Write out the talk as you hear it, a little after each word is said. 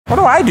What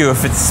do I do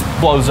if it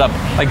blows up?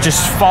 Like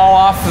just fall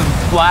off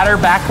the ladder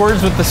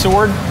backwards with the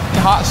sword,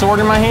 hot sword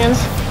in my hands?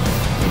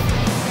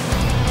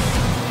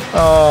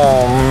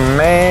 Oh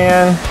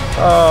man,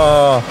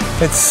 oh,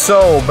 it's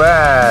so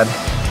bad.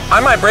 I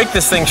might break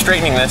this thing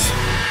straightening this.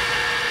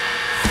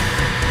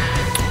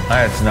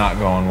 That's not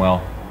going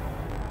well.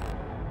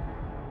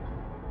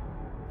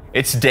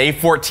 It's day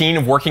 14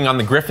 of working on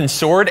the Griffin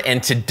sword,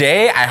 and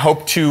today I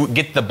hope to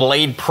get the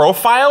blade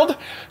profiled,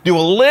 do a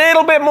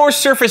little bit more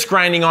surface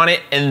grinding on it,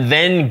 and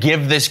then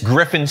give this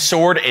Griffin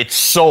sword its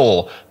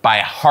soul by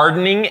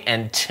hardening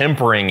and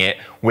tempering it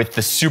with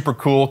the super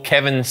cool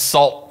Kevin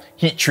salt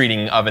heat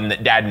treating oven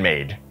that Dad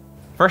made.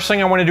 First thing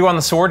I want to do on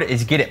the sword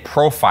is get it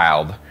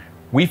profiled.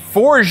 We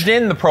forged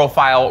in the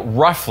profile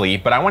roughly,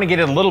 but I want to get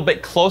it a little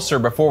bit closer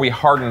before we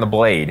harden the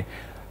blade.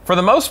 For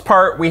the most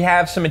part, we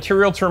have some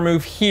material to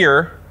remove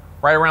here,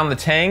 right around the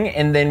tang,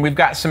 and then we've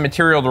got some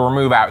material to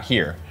remove out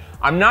here.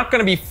 I'm not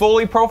gonna be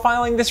fully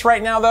profiling this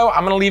right now though.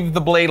 I'm gonna leave the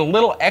blade a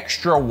little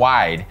extra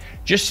wide,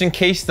 just in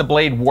case the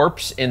blade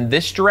warps in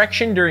this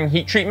direction during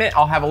heat treatment.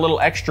 I'll have a little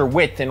extra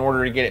width in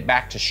order to get it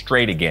back to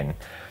straight again.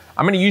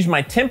 I'm gonna use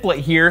my template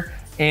here,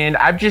 and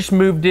I've just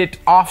moved it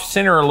off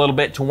center a little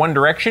bit to one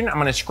direction. I'm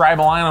gonna scribe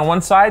a line on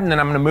one side, and then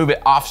I'm gonna move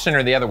it off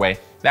center the other way.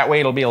 That way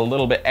it'll be a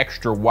little bit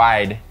extra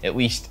wide, at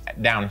least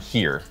down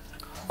here.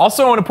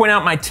 Also, I want to point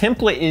out my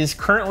template is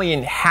currently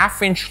in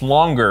 1/2 inch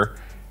longer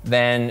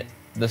than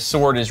the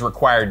sword is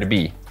required to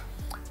be.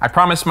 I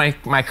promised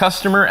my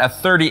customer a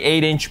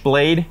 38-inch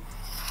blade.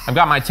 I've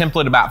got my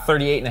template about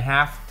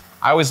 38.5.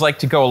 I always like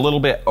to go a little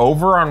bit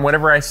over on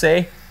whatever I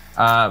say,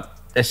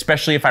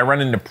 especially if I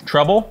run into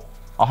trouble.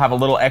 I'll have a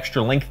little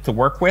extra length to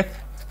work with.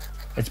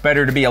 It's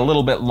better to be a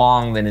little bit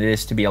long than it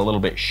is to be a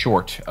little bit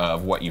short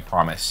of what you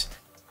promise.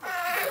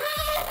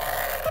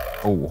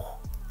 Oh.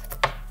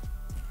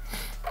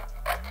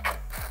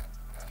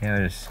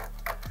 Yeah,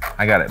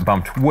 I got it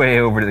bumped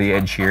way over to the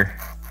edge here.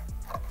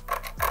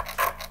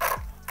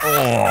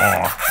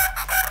 Oh.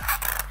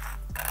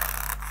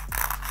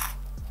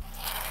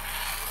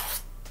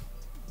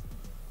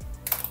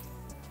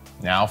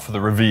 Now for the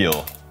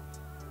reveal.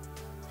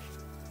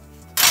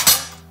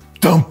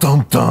 Dum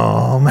dum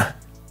dum.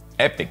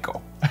 Epico.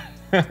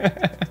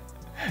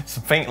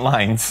 Some faint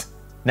lines.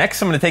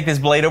 Next, I'm gonna take this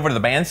blade over to the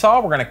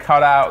bandsaw. We're gonna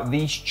cut out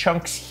these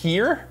chunks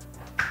here.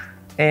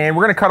 And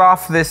we're gonna cut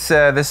off this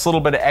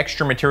little bit of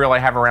extra material I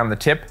have around the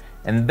tip,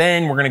 and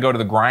then we're gonna go to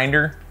the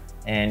grinder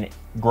and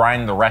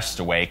grind the rest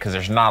away, because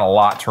there's not a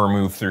lot to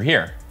remove through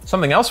here.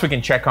 Something else we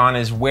can check on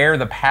is where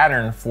the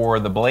pattern for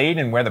the blade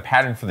and where the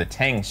pattern for the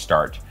tang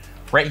start.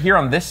 Right here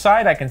on this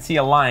side, I can see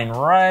a line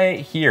right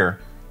here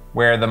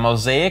where the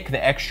mosaic,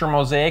 the extra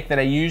mosaic that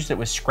I used that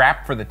was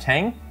scrapped for the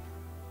tang,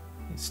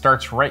 it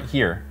starts right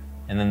here.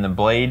 And then the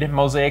blade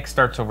mosaic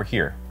starts over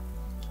here.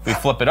 If we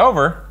flip it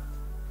over,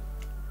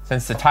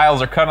 since the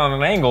tiles are cut on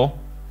an angle,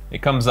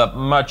 it comes up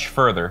much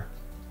further.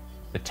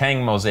 The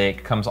tang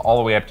mosaic comes all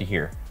the way up to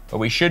here. But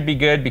we should be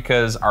good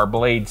because our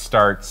blade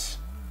starts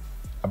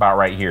about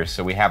right here,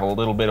 so we have a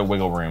little bit of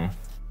wiggle room.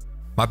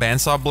 My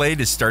bandsaw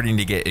blade is starting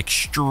to get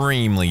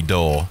extremely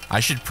dull. I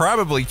should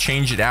probably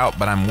change it out,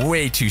 but I'm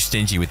way too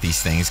stingy with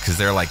these things because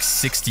they're like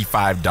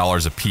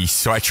 $65 a piece,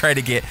 so I try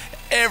to get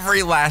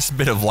every last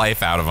bit of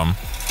life out of them.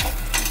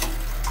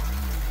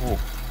 Ooh.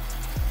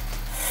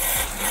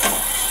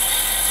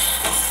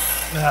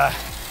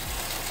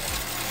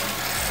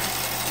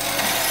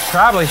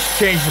 Probably should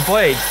change the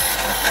blade.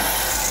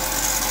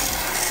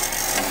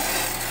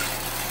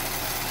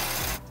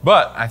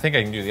 But I think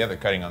I can do the other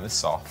cutting on this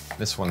saw.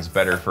 This one's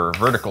better for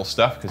vertical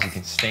stuff because you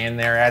can stand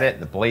there at it.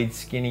 The blade's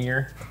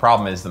skinnier. The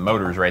problem is the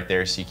motor's right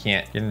there, so you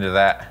can't get into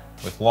that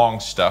with long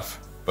stuff,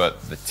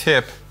 but the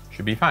tip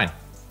should be fine.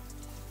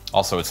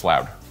 Also, it's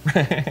loud.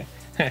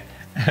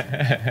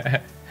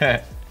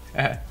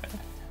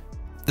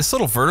 This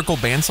little vertical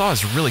bandsaw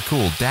is really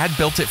cool. Dad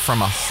built it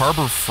from a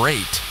Harbor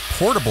Freight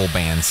portable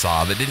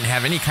bandsaw that didn't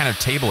have any kind of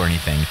table or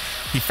anything.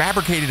 He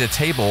fabricated a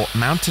table,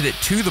 mounted it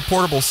to the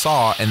portable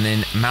saw, and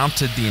then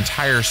mounted the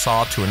entire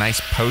saw to a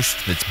nice post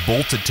that's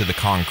bolted to the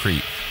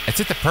concrete. It's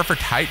at the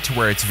perfect height to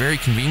where it's very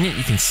convenient.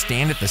 You can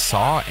stand at the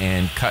saw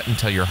and cut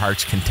until your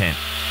heart's content.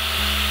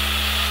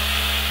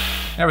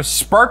 I was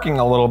sparking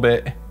a little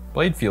bit.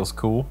 Blade feels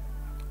cool.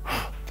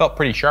 Felt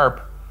pretty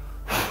sharp.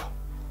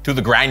 To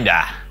the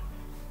grinder.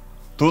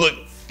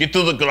 Get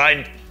to the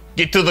grinder.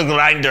 Get to the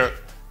grinder.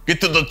 Get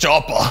to the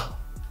chopper.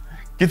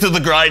 Get to the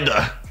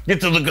grinder.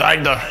 Get to the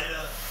grinder.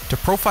 To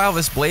profile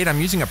this blade,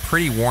 I'm using a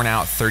pretty worn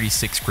out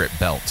 36 grit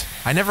belt.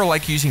 I never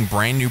like using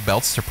brand new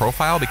belts to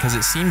profile because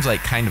it seems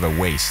like kind of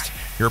a waste.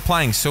 You're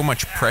applying so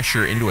much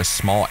pressure into a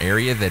small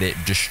area that it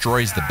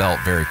destroys the belt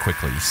very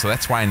quickly. So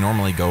that's why I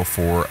normally go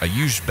for a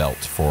used belt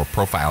for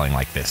profiling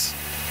like this.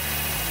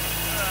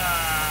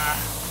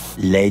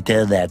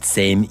 Later that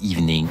same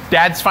evening.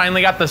 Dad's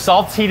finally got the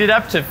salts heated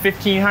up to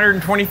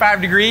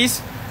 1525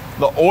 degrees.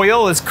 The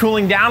oil is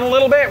cooling down a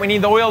little bit. We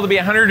need the oil to be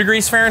 100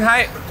 degrees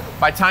Fahrenheit.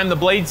 By the time the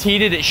blade's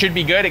heated, it should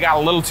be good. It got a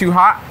little too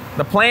hot.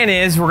 The plan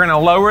is we're gonna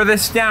lower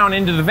this down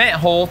into the vent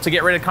hole to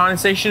get rid of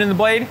condensation in the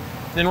blade.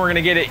 Then we're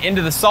gonna get it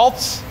into the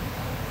salts.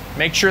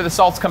 Make sure the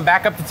salts come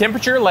back up to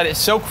temperature, let it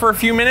soak for a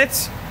few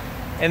minutes,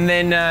 and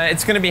then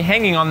it's gonna be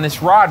hanging on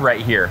this rod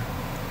right here.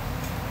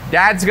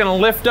 Dad's gonna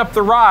lift up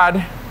the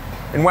rod,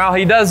 and while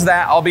he does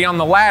that, I'll be on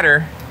the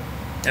ladder,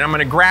 and I'm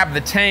gonna grab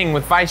the tang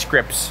with vice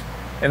grips,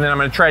 and then I'm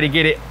gonna try to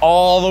get it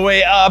all the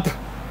way up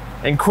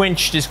and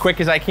quenched as quick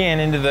as I can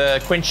into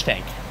the quench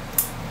tank.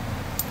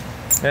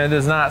 That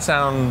does not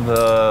sound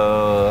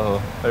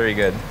very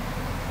good.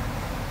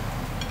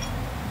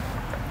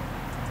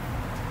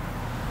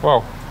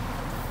 Whoa.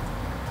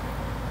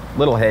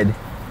 Little head.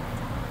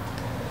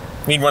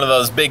 Need one of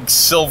those big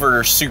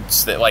silver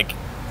suits that like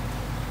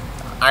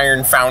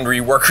iron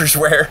foundry workers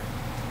wear.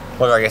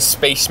 Look like a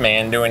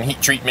spaceman doing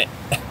heat treatment.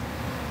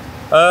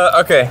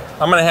 Okay,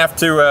 I'm gonna have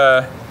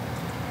to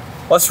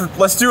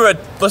let's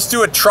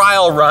do a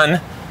trial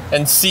run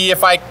and see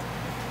if I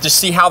just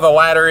see how the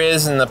ladder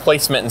is and the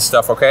placement and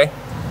stuff, okay?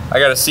 I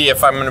gotta see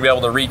if I'm gonna be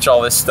able to reach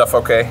all this stuff,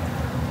 okay?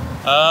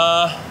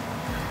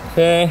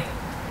 Okay.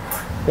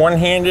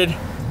 One-handed.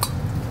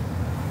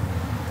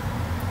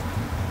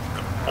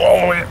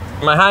 Oh,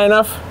 am I high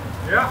enough?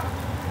 Yeah.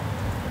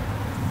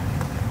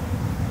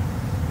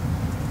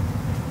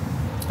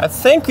 I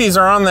think these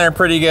are on there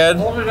pretty good.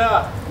 Hold it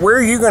up. Where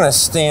are you gonna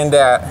stand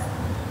at?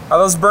 Are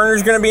those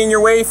burners gonna be in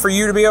your way for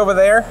you to be over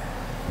there?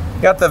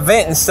 You got the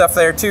vent and stuff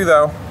there too,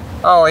 though.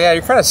 Oh yeah,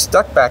 you're kind of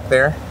stuck back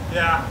there.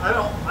 Yeah,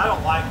 I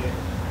don't like it.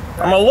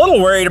 I'm a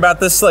little worried about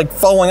this like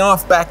falling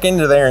off back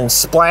into there and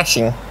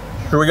splashing.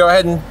 Should we go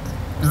ahead and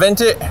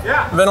vent it?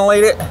 Yeah.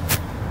 Ventilate it?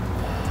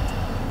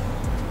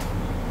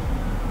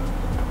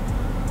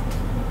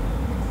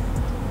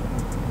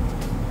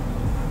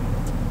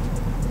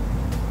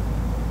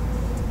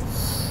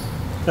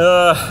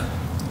 All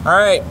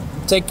right,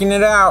 taking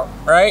it out,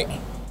 right?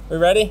 We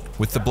ready?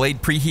 With the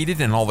blade preheated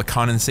and all the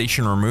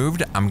condensation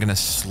removed, I'm gonna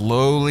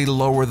slowly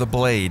lower the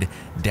blade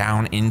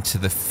down into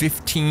the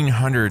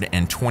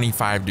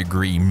 1525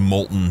 degree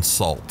molten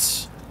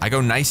salts. I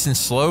go nice and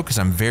slow because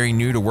I'm very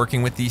new to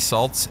working with these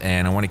salts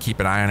and I want to keep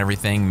an eye on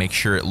everything, make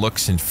sure it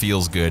looks and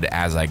feels good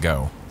as I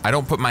go. I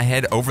don't put my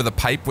head over the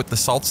pipe with the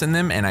salts in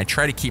them, and I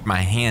try to keep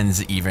my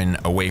hands even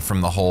away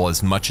from the hole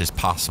as much as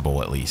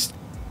possible, at least.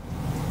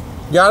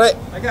 Got it?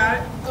 I got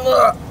it.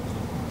 Ugh.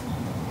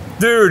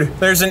 Dude,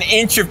 there's an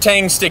inch of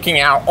tang sticking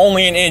out,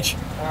 only an inch.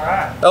 All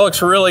right. That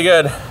looks really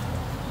good.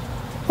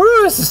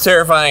 Woo, this is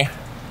terrifying.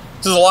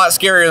 This is a lot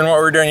scarier than what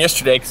we were doing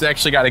yesterday because I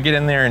actually got to get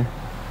in there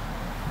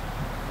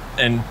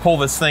and pull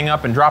this thing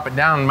up and drop it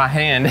down in my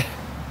hand. Check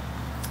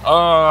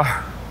my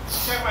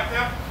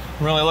temp.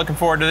 I'm really looking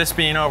forward to this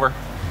being over.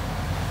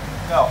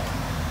 No.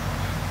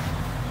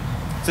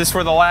 Is this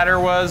where the ladder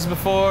was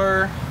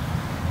before?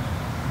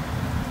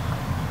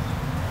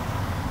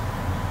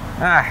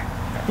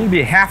 Need to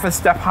be half a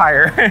step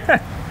higher.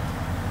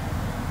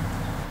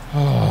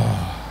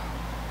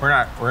 We're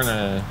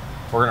gonna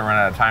run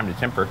out of time to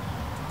temper.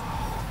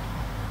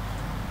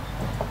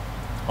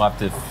 We'll have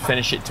to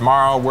finish it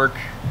tomorrow, work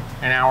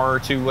an hour or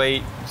two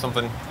late,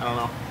 something, I don't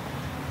know.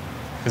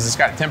 Because it's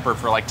got to temper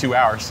for like 2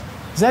 hours.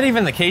 Is that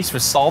even the case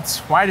with salts?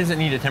 Why does it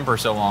need to temper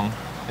so long?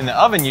 In the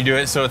oven you do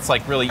it so it's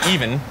like really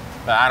even,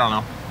 but I don't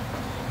know.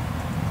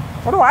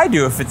 What do I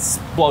do if it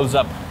blows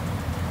up?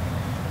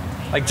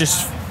 Like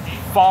just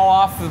fall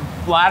off the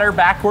ladder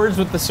backwards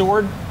with the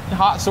sword,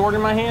 hot sword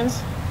in my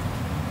hands?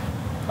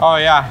 Oh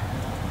yeah.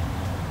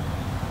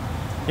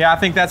 Yeah, I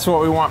think that's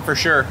what we want for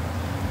sure.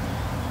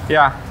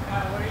 Yeah.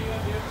 What are you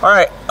gonna do? All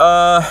right,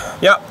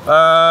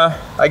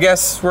 I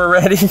guess we're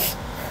ready.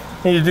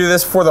 Need to do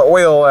this before the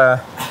oil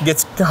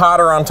gets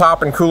hotter on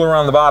top and cooler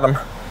on the bottom.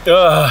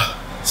 Ugh,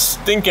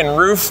 stinking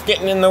roof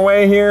getting in the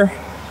way here.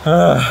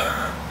 Ugh.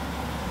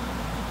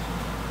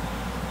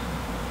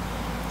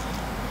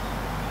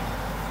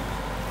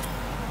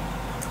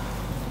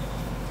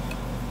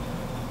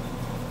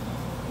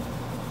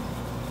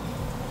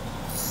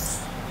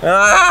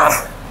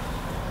 Ah!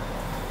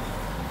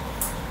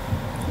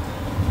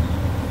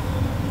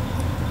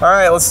 All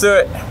right, let's do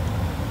it.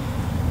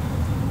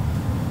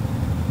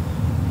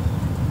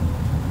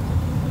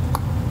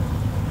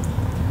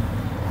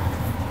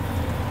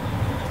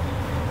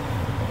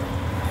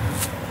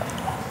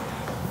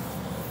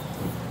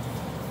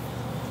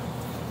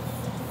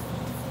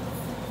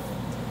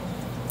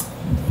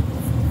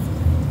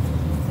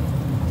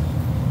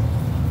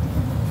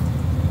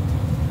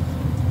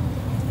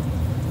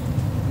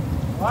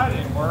 Well, that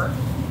didn't work.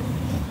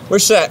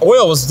 Wish that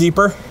oil was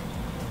deeper.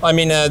 I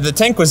mean, the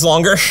tank was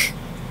longer.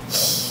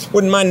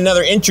 Wouldn't mind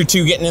another inch or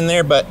two getting in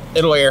there, but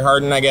it'll air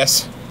harden, I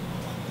guess.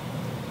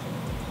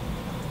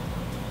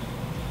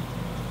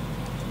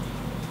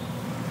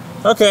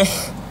 Okay.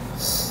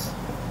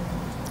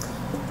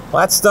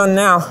 Well, that's done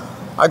now.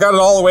 I got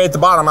it all the way at the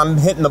bottom. I'm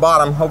hitting the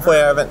bottom. Hopefully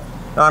I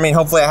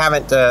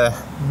haven't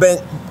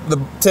bent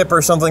the tip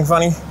or something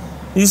funny.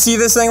 You see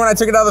this thing when I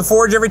took it out of the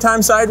forge every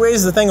time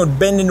sideways? The thing would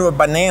bend into a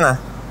banana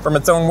from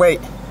its own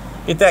weight.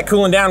 Get that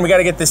cooling down. We got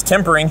to get this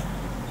tempering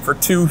for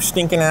 2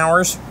 stinking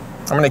hours.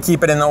 I'm gonna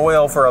keep it in the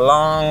oil for a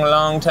long,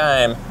 long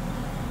time.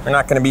 We're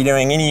not gonna be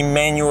doing any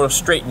manual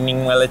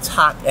straightening while it's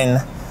hot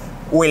and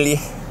oily.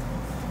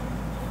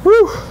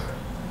 Woo!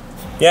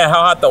 Yeah,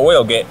 how hot the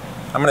oil get?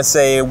 I'm gonna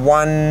say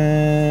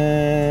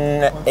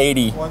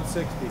 180.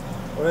 160.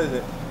 What is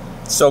it?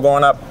 Still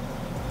going up.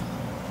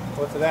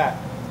 What's it at?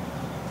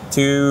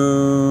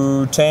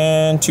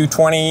 210,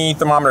 220,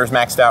 thermometer's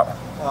maxed out.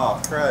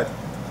 Oh, crud.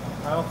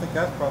 I don't think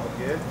that's probably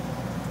good.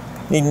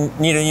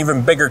 Need an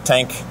even bigger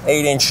tank,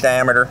 8-inch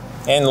diameter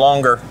and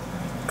longer.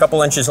 A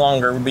couple inches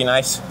longer would be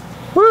nice.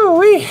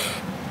 Woo-wee!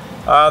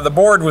 The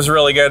board was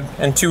really good,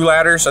 and 2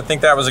 ladders. I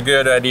think that was a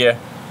good idea.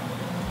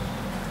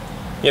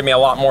 Gave me a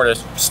lot more to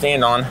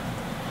stand on.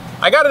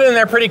 I got it in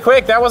there pretty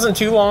quick. That wasn't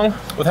too long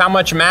with how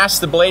much mass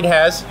the blade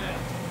has.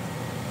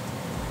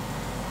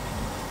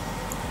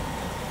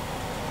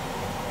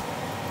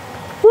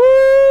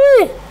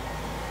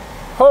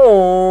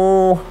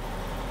 Woo!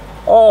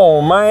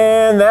 Oh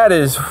man, that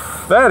is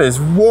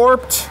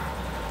warped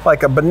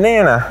like a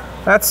banana.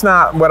 That's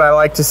not what I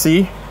like to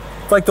see.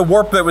 It's like the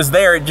warp that was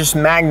there, it just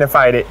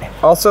magnified it.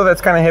 Also,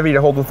 that's kind of heavy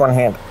to hold with one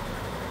hand.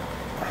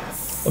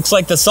 Looks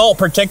like the salt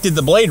protected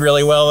the blade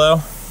really well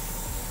though.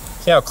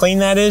 See how clean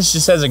that is?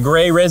 Just has a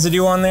gray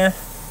residue on there.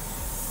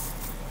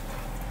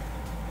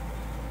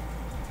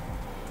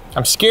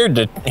 I'm scared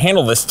to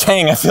handle this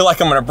tang. I feel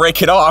like I'm gonna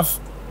break it off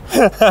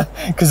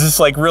because it's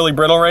like really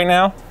brittle right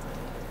now.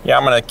 Yeah,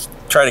 I'm gonna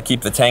try to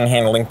keep the tang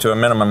handling to a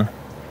minimum.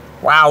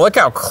 Wow, look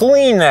how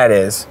clean that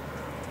is.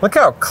 Look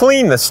how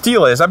clean the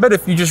steel is. I bet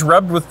if you just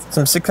rubbed with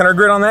some 600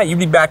 grit on that, you'd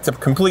be back to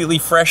completely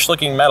fresh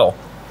looking metal.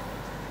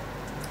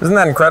 Isn't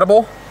that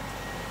incredible?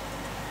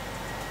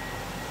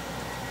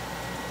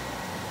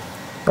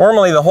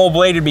 Normally the whole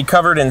blade would be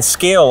covered in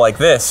scale like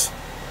this.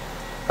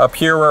 Up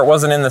here where it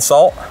wasn't in the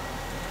salt.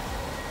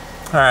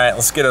 All right,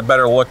 let's get a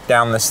better look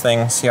down this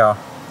thing. See how,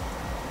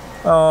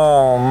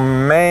 oh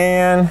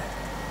man.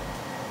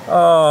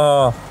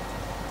 Oh,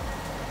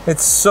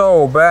 it's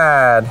so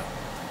bad.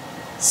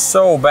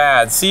 So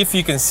bad. See if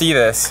you can see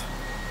this.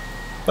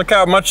 Look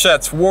how much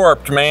that's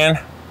warped, man.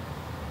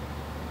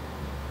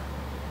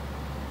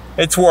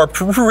 It's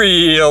warped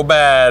real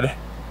bad.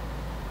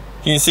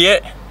 Can you see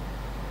it?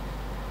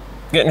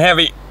 Getting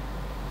heavy.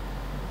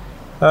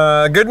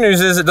 Good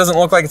news is it doesn't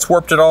look like it's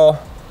warped at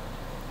all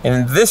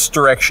in this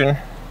direction.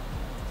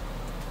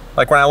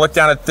 Like when I look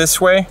down it this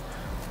way,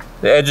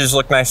 the edges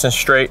look nice and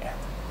straight.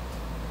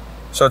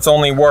 So it's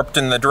only warped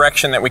in the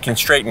direction that we can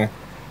straighten,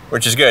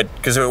 which is good,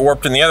 because if it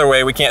warped in the other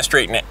way, we can't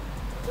straighten it.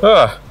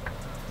 Ugh.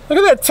 Look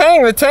at that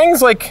tang. The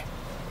tang's like,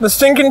 the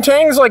stinking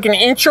tang's like an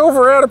inch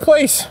over out of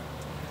place.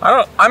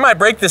 I might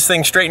break this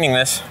thing straightening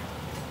this.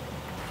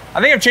 I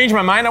think I've changed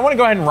my mind. I want to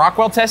go ahead and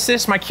Rockwell test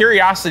this. My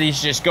curiosity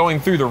is just going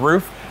through the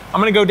roof. I'm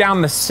going to go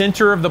down the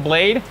center of the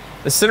blade.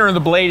 The center of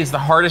the blade is the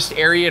hardest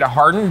area to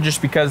harden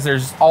just because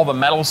there's all the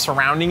metal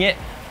surrounding it.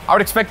 I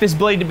would expect this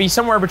blade to be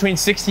somewhere between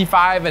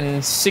 65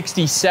 and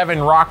 67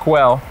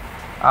 Rockwell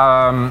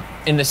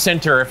in the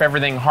center if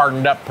everything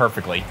hardened up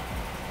perfectly.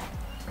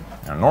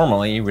 Now,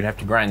 normally you would have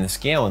to grind the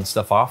scale and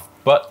stuff off,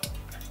 but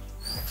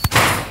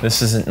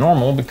this isn't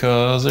normal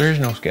because there's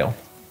no scale.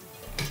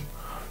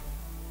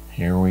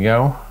 Here we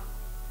go.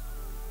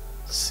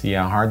 See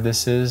how hard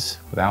this is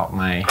without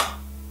my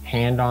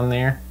hand on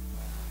there.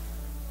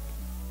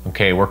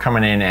 Okay, we're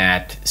coming in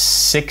at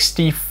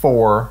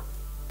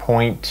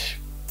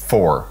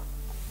 64.4.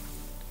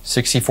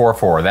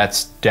 64.4,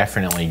 that's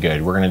definitely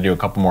good. We're gonna do a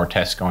couple more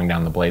tests going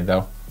down the blade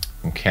though.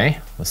 Okay,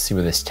 let's see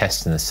where this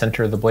test in the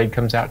center of the blade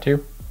comes out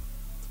to.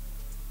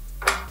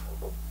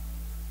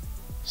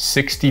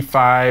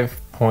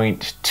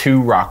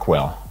 65.2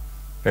 Rockwell.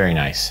 Very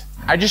nice.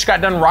 I just got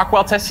done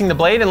Rockwell testing the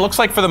blade and it looks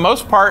like for the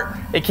most part,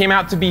 it came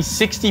out to be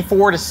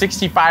 64 to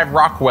 65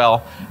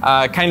 Rockwell,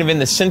 kind of in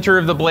the center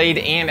of the blade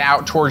and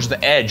out towards the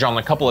edge on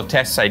the couple of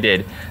tests I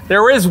did.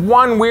 There is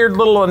one weird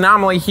little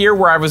anomaly here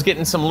where I was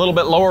getting some little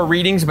bit lower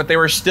readings, but they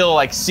were still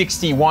like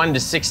 61 to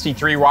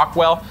 63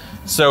 Rockwell.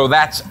 So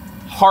that's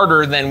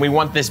harder than we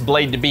want this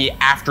blade to be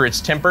after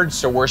it's tempered,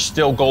 so we're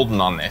still golden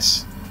on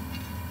this.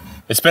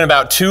 It's been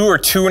about 2 or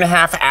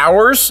 2.5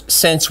 hours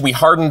since we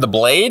hardened the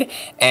blade,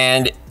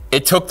 and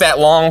it took that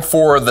long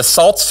for the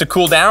salts to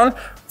cool down,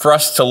 for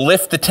us to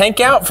lift the tank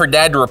out, for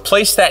Dad to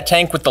replace that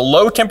tank with the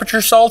low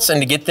temperature salts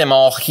and to get them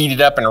all heated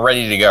up and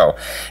ready to go.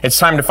 It's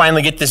time to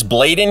finally get this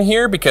blade in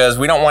here because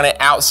we don't want it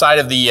outside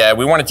of the,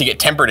 we want it to get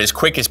tempered as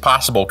quick as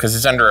possible because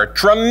it's under a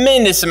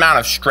tremendous amount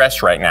of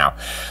stress right now.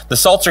 The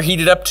salts are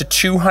heated up to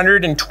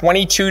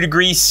 222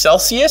 degrees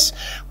Celsius,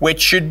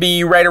 which should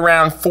be right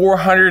around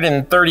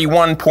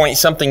 431 point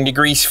something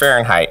degrees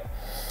Fahrenheit.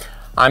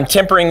 I'm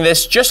tempering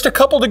this just a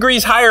couple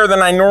degrees higher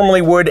than I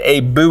normally would a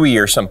buoy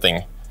or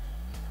something.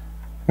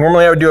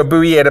 Normally I would do a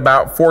buoy at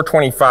about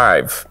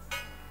 425.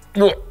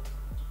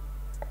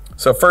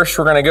 So first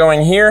we're gonna go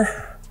in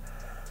here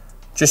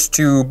just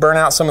to burn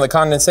out some of the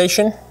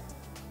condensation.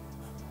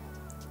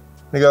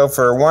 We go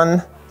for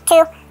 1, 2,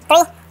 3,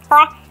 4,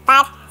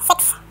 5,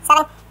 6,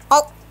 7,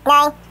 8,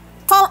 9,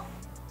 10.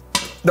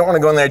 Don't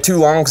wanna go in there too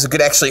long because it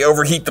could actually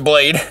overheat the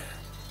blade.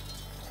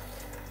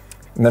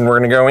 And then we're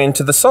gonna go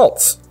into the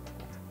salts.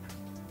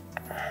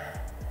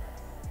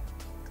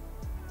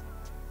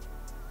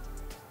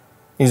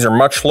 These are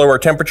much lower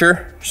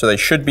temperature, so they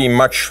should be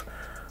much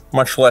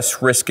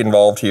less risk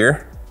involved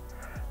here.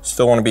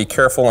 Still want to be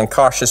careful and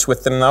cautious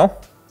with them though.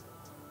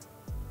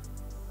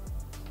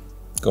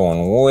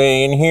 Going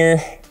way in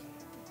here.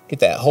 Get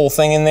that whole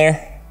thing in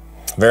there.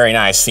 Very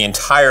nice. The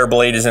entire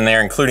blade is in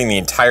there, including the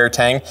entire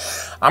tang.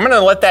 I'm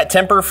gonna let that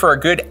temper for a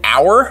good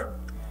hour.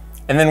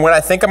 And then what I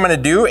think I'm gonna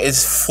do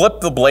is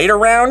flip the blade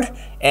around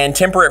and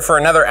temper it for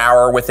another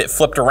hour with it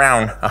flipped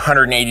around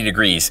 180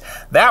 degrees.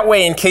 That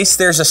way, in case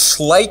there's a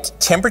slight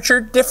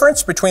temperature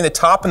difference between the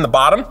top and the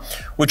bottom,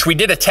 which we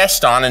did a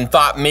test on and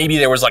thought maybe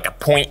there was like a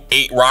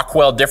 0.8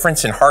 Rockwell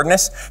difference in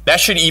hardness, that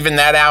should even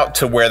that out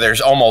to where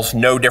there's almost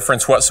no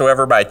difference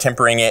whatsoever by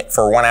tempering it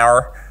for 1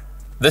 hour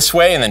this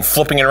way and then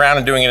flipping it around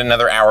and doing it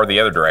another hour the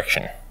other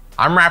direction.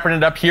 I'm wrapping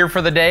it up here for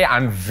the day.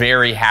 I'm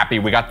very happy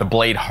we got the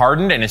blade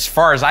hardened, and as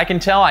far as I can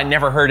tell, I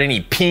never heard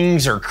any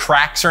pings or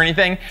cracks or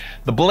anything.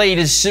 The blade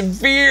is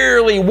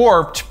severely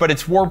warped, but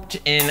it's warped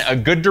in a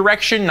good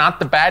direction, not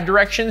the bad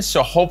direction,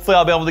 so hopefully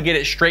I'll be able to get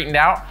it straightened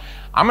out.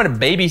 I'm gonna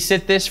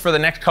babysit this for the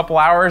next couple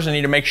hours. I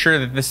need to make sure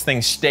that this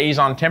thing stays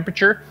on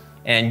temperature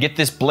and get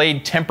this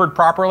blade tempered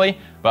properly,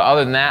 but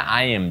other than that,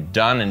 I am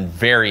done and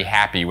very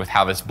happy with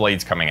how this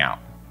blade's coming out.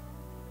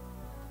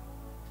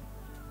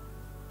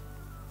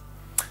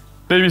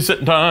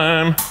 Babysitting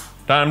time.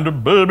 Time to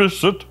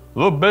babysit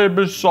the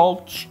baby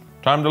salts.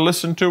 Time to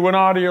listen to an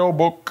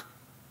audiobook.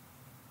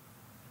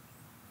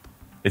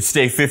 It's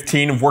day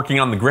 15 of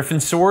working on the Griffin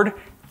sword.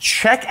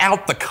 Check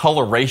out the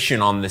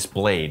coloration on this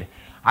blade.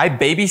 I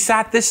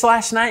babysat this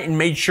last night and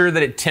made sure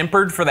that it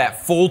tempered for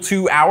that full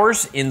 2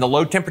 hours in the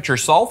low temperature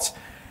salts.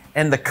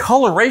 And the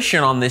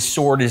coloration on this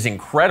sword is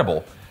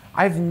incredible.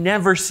 I've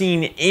never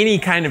seen any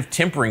kind of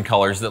tempering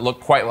colors that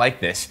look quite like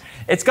this.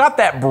 It's got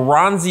that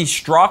bronzy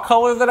straw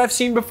color that I've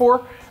seen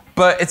before,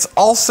 but it's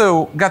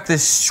also got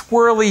this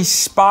swirly,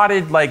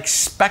 spotted, like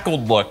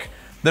speckled look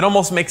that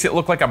almost makes it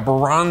look like a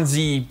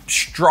bronzy,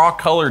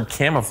 straw-colored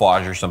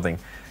camouflage or something.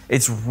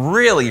 It's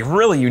really,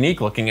 really unique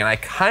looking, and I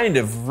kind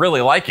of really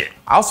like it.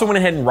 I also went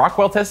ahead and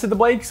Rockwell tested the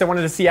blade because I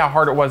wanted to see how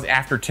hard it was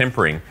after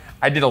tempering.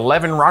 I did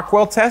 11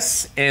 Rockwell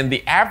tests, and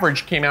the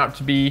average came out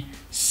to be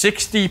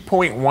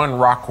 60.1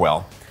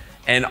 Rockwell.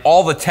 And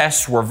all the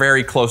tests were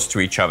very close to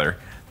each other.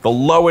 The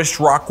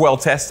lowest Rockwell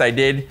test I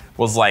did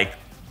was like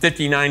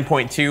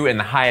 59.2, and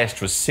the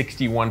highest was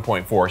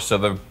 61.4.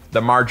 So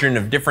the margin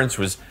of difference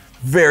was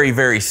very,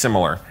 very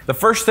similar. The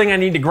first thing I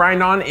need to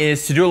grind on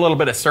is to do a little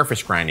bit of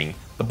surface grinding.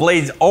 The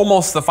blade's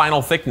almost the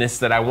final thickness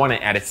that I want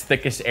it at its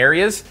thickest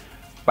areas,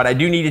 but I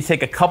do need to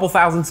take a couple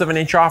thousandths of an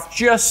inch off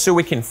just so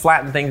we can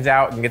flatten things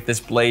out and get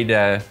this blade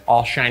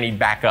all shiny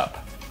back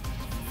up.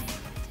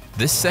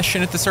 This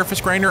session at the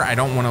surface grinder, I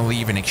don't want to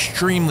leave an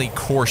extremely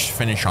coarse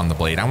finish on the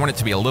blade. I want it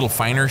to be a little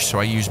finer, so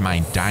I use my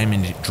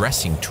diamond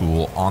dressing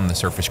tool on the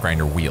surface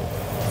grinder wheel.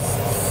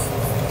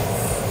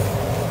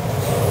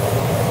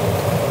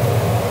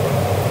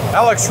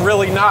 That looks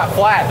really not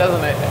flat,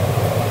 doesn't it?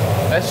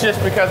 That's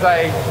just because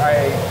I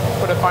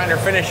put a finer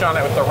finish on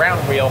it with the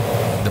round wheel.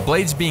 The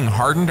blades being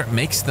hardened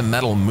makes the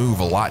metal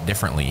move a lot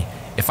differently.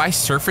 If I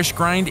surface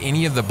grind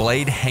any of the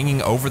blade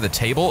hanging over the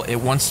table, it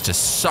wants to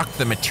suck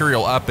the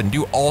material up and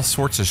do all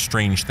sorts of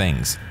strange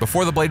things.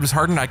 Before the blade was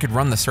hardened, I could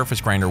run the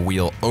surface grinder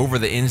wheel over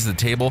the ends of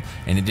the table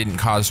and it didn't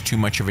cause too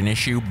much of an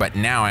issue, but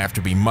now I have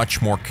to be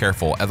much more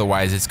careful,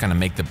 otherwise it's gonna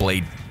make the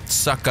blade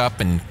suck up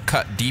and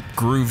cut deep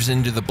grooves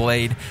into the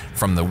blade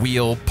from the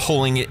wheel,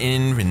 pulling it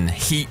in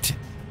heat.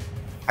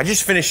 I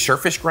just finished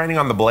surface grinding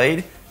on the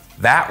blade.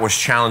 That was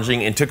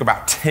challenging and took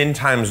about 10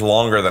 times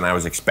longer than I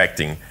was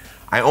expecting.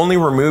 I only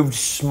removed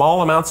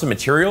small amounts of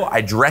material.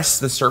 I dressed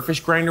the surface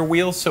grinder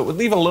wheel so it would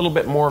leave a little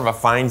bit more of a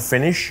fine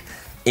finish.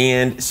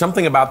 And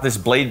something about this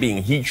blade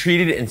being heat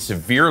treated and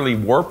severely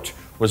warped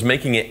was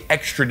making it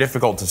extra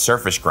difficult to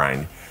surface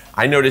grind.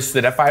 I noticed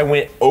that if I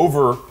went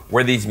over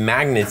where these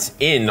magnets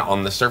in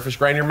on the surface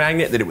grinder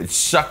magnet, that it would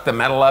suck the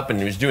metal up and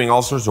it was doing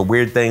all sorts of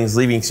weird things,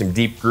 leaving some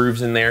deep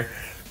grooves in there.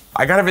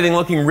 I got everything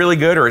looking really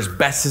good, or as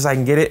best as I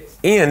can get it,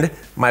 and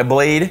my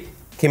blade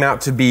came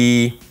out to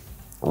be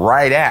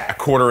right at a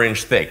 1/4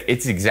 inch thick.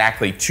 It's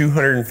exactly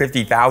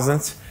 250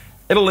 thousandths.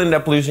 It'll end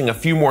up losing a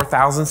few more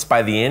thousandths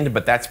by the end,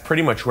 but that's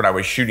pretty much what I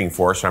was shooting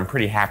for, so I'm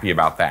pretty happy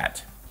about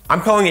that. I'm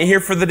calling it here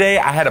for the day.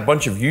 I had a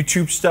bunch of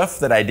YouTube stuff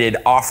that I did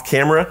off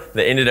camera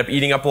that ended up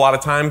eating up a lot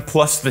of time,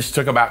 plus this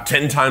took about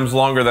 10 times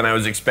longer than I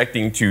was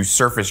expecting to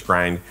surface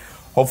grind.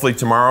 Hopefully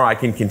tomorrow I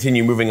can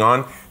continue moving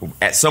on.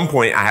 At some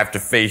point I have to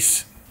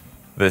face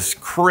this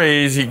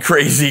crazy,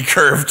 crazy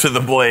curve to the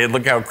blade.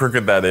 Look how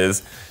crooked that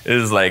is. It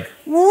is like,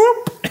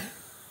 whoop.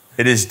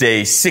 It is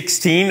day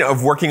 16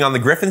 of working on the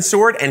Griffin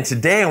sword, and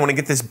today I want to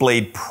get this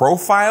blade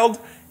profiled.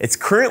 It's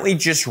currently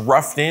just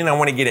roughed in. I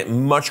want to get it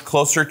much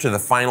closer to the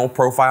final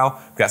profile.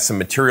 I've got some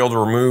material to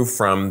remove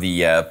from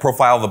the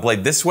profile of the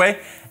blade this way,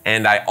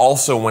 and I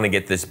also want to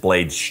get this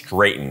blade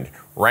straightened.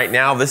 Right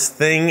now, this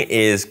thing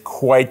is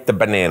quite the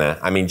banana.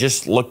 I mean,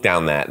 just look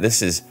down that.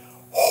 This is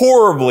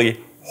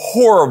horribly,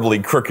 horribly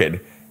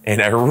crooked,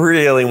 and I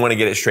really want to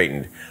get it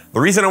straightened. The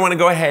reason I want to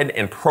go ahead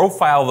and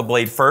profile the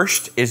blade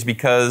first is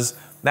because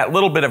that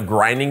little bit of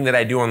grinding that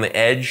I do on the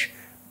edge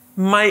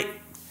might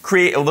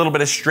create a little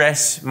bit of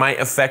stress, might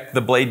affect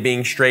the blade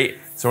being straight.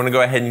 So I'm gonna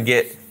go ahead and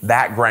get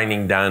that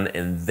grinding done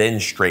and then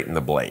straighten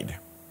the blade.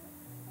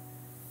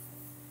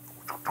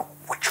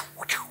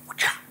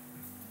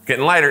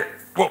 Getting lighter.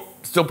 Whoa,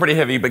 still pretty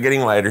heavy, but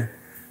getting lighter.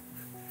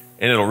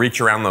 And it'll reach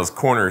around those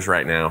corners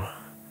right now.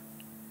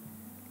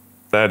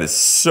 That is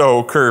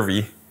so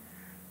curvy,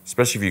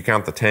 especially if you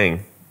count the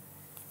tang.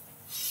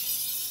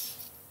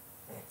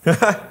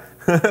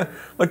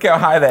 Look how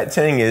high that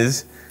tang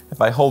is. If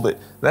I hold it,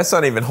 that's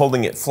not even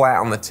holding it flat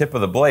on the tip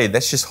of the blade,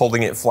 that's just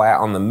holding it flat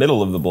on the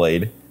middle of the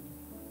blade.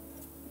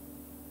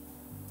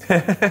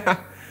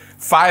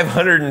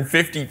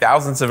 550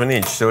 thousandths of an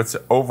inch, so it's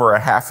over a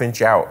 ½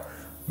 inch out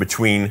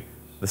between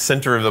the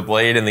center of the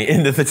blade and the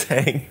end of the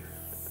tang.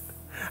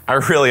 I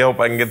really hope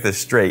I can get this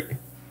straight.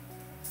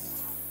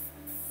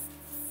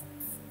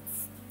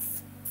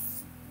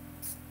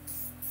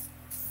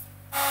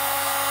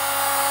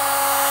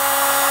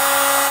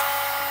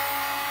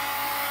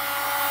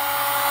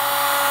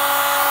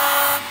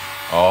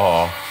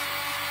 Oh,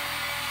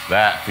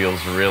 that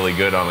feels really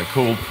good on a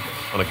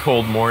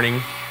cold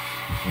morning.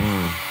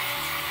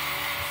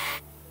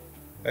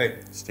 Hey,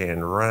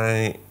 Stand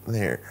right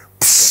there.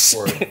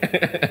 for it.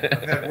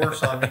 I've had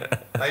worse on me.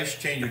 I used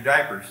to change your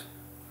diapers.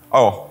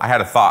 Oh, I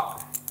had a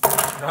thought.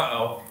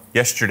 Uh-oh.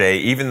 Yesterday,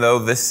 even though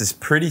this is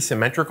pretty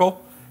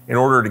symmetrical, in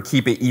order to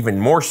keep it even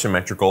more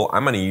symmetrical,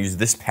 I'm gonna use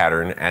this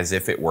pattern as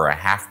if it were a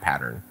half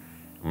pattern.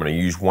 I'm gonna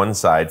use one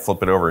side,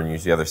 flip it over, and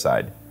use the other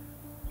side.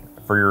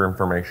 For your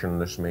information,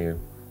 this may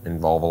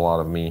involve a lot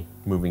of me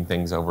moving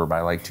things over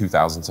by like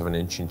 0.02 of an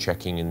inch and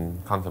checking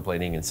and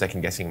contemplating and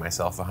second guessing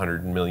myself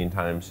 100 million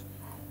times.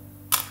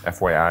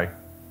 FYI,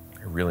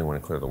 I really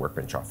want to clear the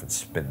workbench off and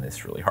spin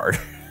this really hard.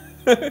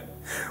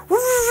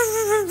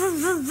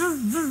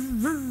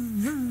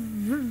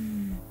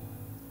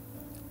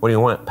 What do you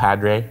want,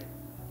 Padre?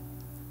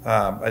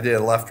 I did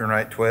a left and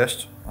right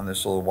twist on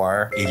this little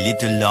wire. A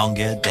little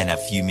longer than a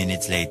few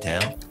minutes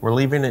later. We're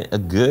leaving it a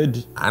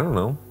good, I don't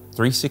know,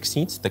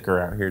 3/16 thicker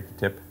out here at the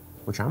tip,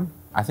 which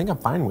I think I'm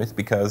fine with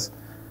because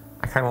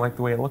I kind of like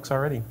the way it looks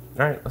already.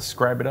 All right, let's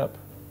scribe it up.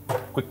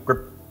 Quick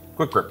grip,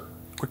 quick grip,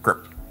 quick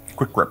grip,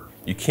 quick grip.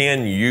 You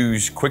can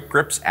use quick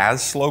grips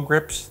as slow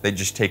grips. They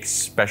just take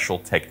special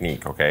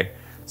technique, okay?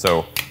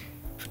 So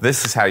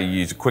this is how you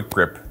use a quick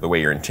grip the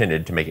way you're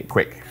intended to make it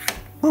quick.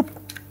 Boop.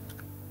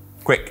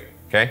 Quick,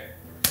 okay?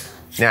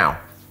 Now,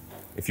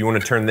 if you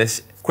want to turn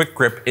this quick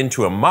grip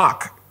into a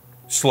mock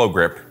slow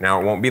grip,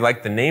 now it won't be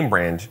like the name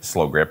brand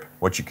slow grip.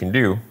 What you can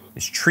do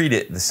is treat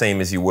it the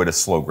same as you would a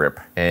slow grip.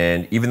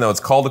 And even though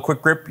it's called a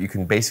quick grip, you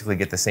can basically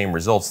get the same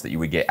results that you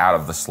would get out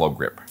of the slow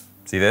grip.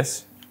 See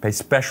this? Pay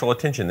special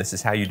attention, this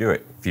is how you do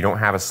it. If you don't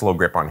have a slow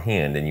grip on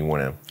hand and you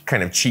want to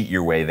kind of cheat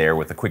your way there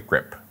with a quick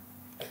grip.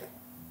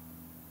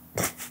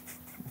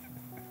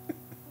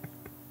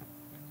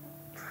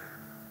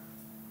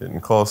 Getting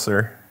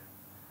closer.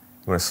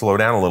 You want to slow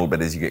down a little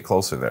bit as you get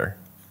closer there.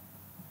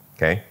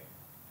 Okay?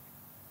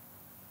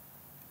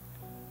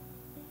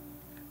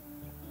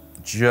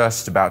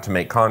 Just about to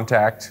make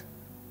contact.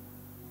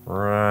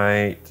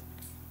 Right.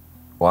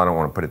 Well, I don't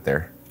want to put it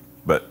there,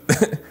 but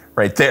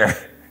right there.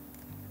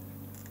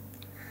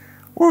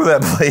 Ooh,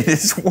 that blade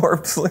is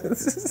warped.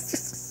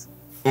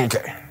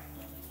 Okay.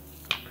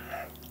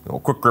 We'll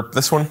quick grip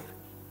this one.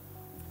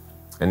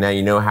 And now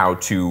you know how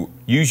to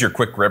use your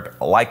quick grip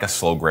like a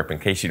slow grip in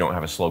case you don't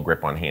have a slow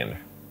grip on hand.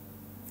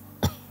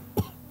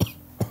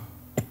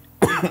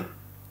 I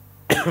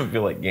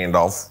feel like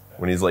Gandalf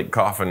when he's like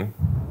coughing.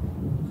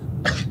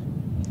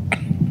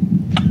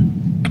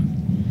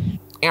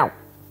 Ow.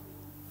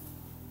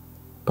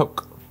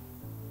 Poke.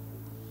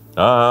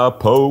 I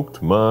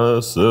poked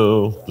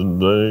myself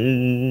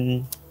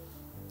today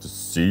to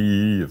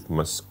see if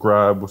my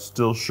scribe was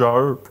still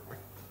sharp.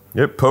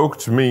 It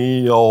poked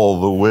me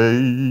all the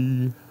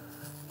way,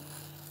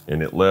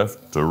 and it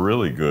left a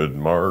really good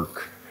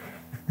mark.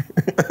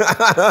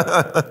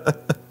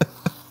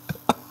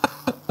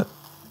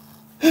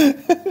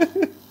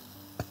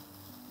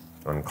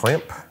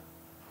 Unclamp.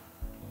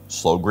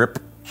 Slow grip.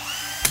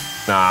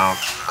 No,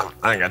 I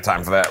ain't got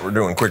time for that. We're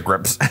doing quick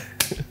grips.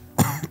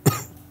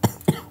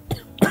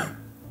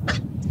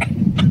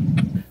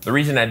 The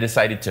reason I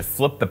decided to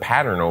flip the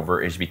pattern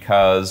over is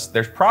because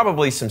there's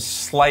probably some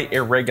slight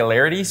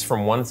irregularities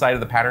from one side of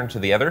the pattern to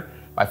the other.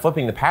 By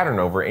flipping the pattern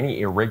over,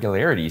 any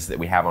irregularities that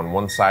we have on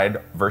one side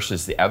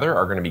versus the other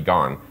are gonna be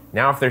gone.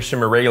 Now, if there's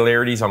some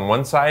irregularities on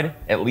one side,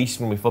 at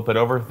least when we flip it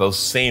over, those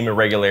same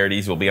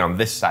irregularities will be on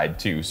this side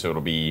too, so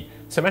it'll be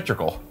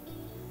symmetrical.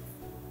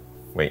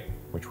 Wait,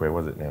 which way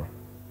was it now?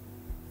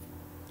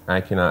 I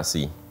cannot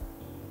see.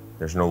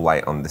 There's no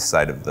light on this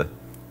side of the,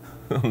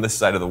 on this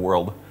side of the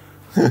world.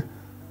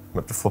 I'm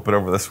gonna have to flip it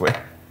over this way.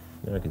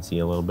 Now I can see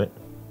a little bit.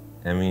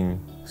 I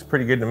mean, it's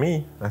pretty good to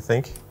me, I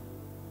think.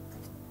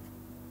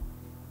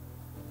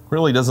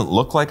 Really doesn't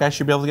look like I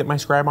should be able to get my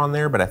scribe on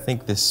there, but I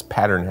think this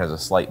pattern has a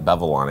slight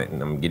bevel on it,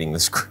 and I'm getting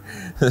this,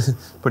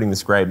 putting the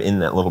scribe in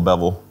that little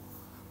bevel.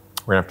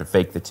 We're gonna have to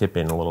fake the tip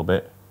in a little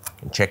bit.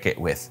 and check it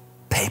with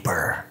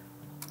paper.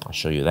 I'll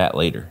show you that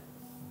later.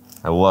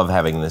 I love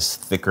having this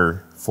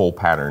thicker, full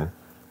pattern.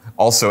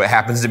 Also, it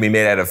happens to be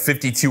made out of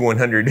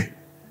 52-100.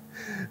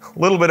 A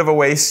little bit of a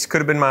waste,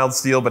 could have been mild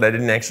steel, but I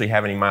didn't actually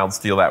have any mild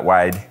steel that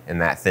wide and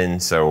that thin,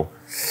 so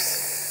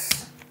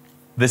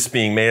this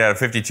being made out of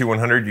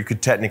 52-100, you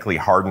could technically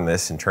harden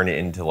this and turn it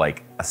into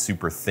like a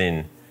super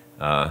thin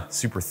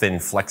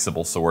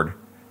flexible sword.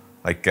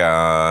 Like,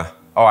 oh,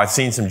 I've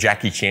seen some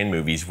Jackie Chan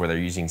movies where they're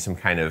using some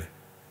kind of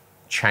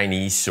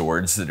Chinese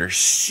swords that are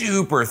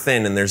super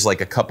thin, and there's like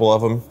a couple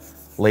of them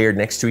layered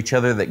next to each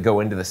other that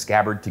go into the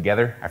scabbard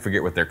together. I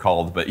forget what they're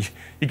called, but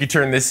you could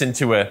turn this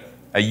into a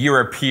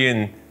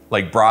European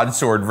like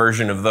broadsword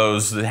version of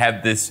those that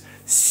have this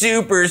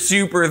super,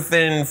 super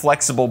thin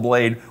flexible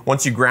blade.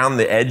 Once you ground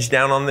the edge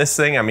down on this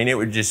thing, I mean,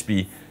 it'd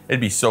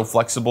be so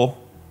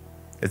flexible.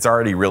 It's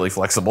already really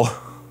flexible.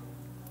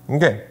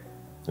 Okay,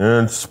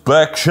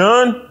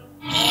 inspection.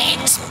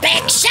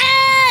 Inspection!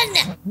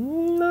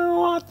 Not a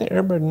lot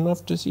there, but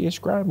enough to see a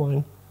scribe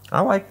line.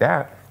 I like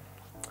that.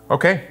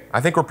 Okay, I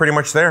think we're pretty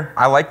much there.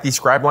 I like these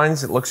scribe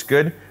lines, it looks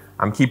good.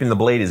 I'm keeping the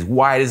blade as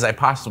wide as I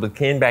possibly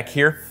can back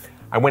here.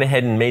 I went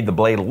ahead and made the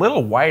blade a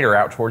little wider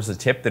out towards the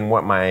tip than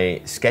what my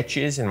sketch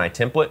is in my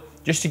template,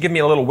 just to give me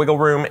a little wiggle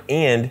room,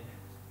 and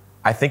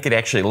I think it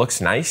actually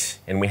looks nice,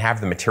 and we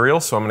have the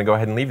material, so I'm gonna go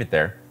ahead and leave it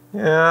there.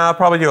 Yeah, I'll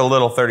probably do a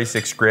little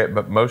 36 grit,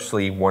 but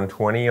mostly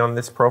 120 on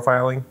this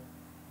profiling.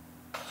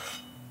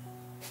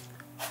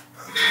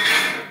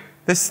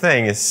 This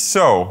thing is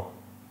so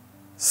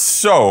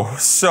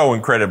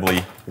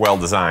incredibly well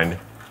designed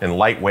and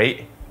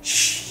lightweight.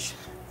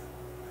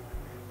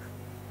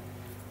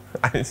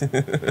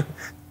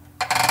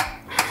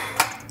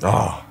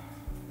 Oh.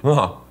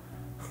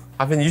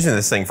 I've been using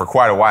this thing for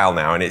quite a while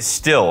now, and it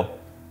still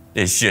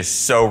is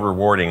just so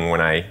rewarding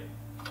when I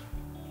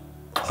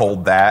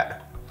hold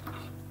that,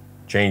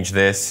 change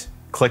this,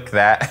 click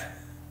that.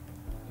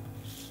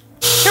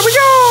 Here we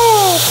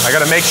go! I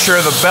gotta make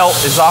sure the belt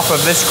is off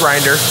of this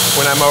grinder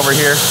when I'm over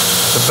here.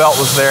 The belt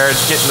was there,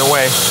 it's getting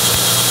away.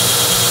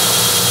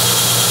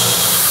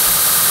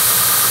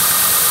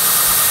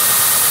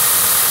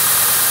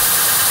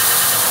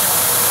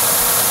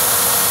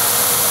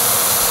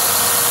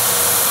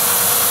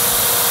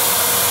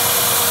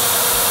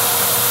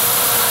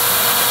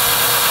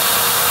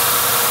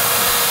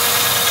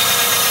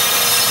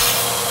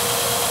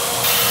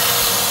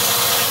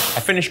 I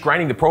finished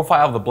grinding the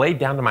profile of the blade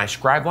down to my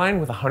scribe line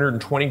with a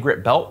 120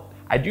 grit belt.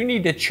 I do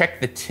need to check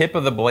the tip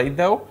of the blade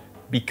though,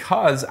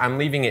 because I'm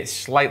leaving it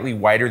slightly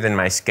wider than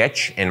my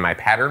sketch and my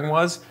pattern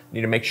was. I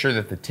need to make sure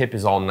that the tip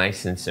is all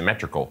nice and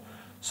symmetrical.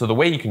 So the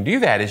way you can do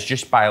that is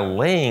just by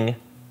laying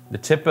the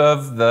tip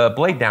of the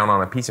blade down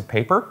on a piece of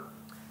paper,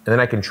 and then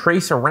I can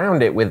trace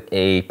around it with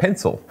a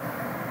pencil.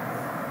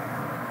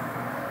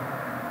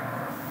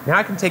 Now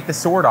I can take the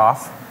sword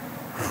off,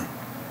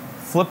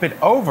 flip it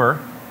over,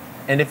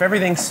 and if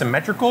everything's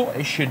symmetrical,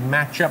 it should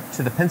match up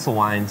to the pencil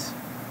lines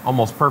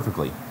almost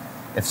perfectly.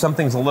 If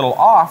something's a little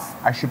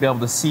off, I should be able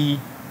to see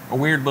a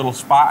weird little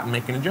spot and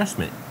make an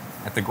adjustment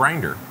at the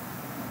grinder.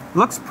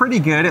 Looks pretty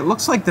good. It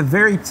looks like the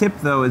very tip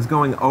though is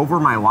going over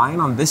my line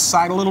on this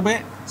side a little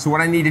bit. So what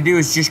I need to do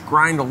is just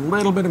grind a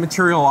little bit of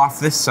material off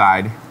this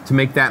side to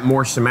make that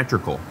more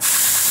symmetrical.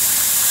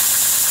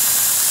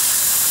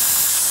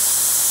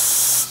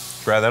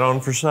 Try that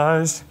on for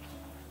size.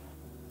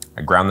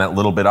 I ground that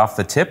little bit off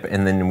the tip,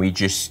 and then we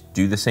just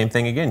do the same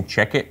thing again.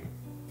 Check it.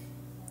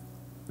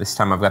 This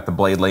time I've got the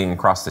blade laying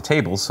across the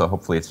table, so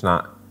hopefully it's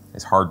not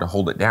as hard to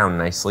hold it down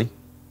nicely.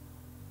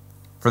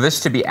 For this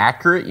to be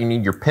accurate, you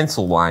need your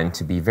pencil line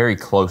to be very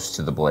close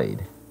to the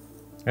blade.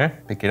 Okay,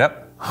 pick it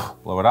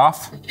up, blow it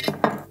off,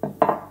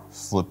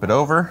 flip it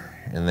over,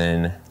 and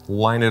then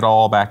line it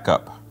all back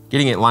up.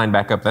 Getting it lined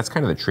back up, that's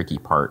kind of the tricky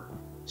part,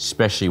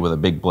 especially with a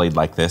big blade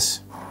like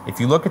this. If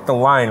you look at the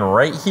line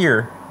right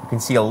here, you can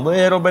see a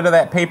little bit of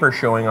that paper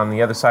showing on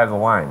the other side of the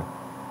line.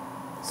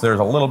 So there's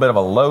a little bit of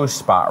a low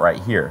spot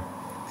right here.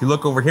 If you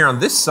look over here on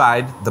this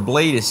side, the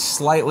blade is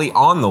slightly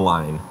on the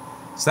line.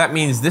 So that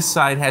means this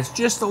side has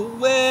just a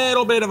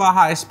little bit of a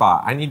high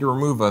spot. I need to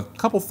remove a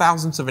couple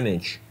thousandths of an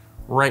inch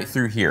right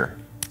through here.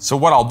 So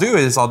what I'll do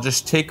is I'll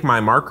just take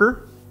my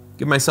marker,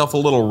 give myself a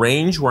little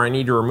range where I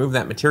need to remove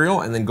that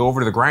material, and then go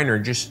over to the grinder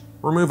and just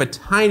remove a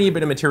tiny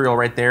bit of material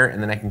right there,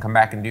 and then I can come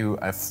back and do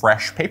a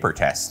fresh paper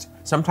test.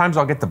 Sometimes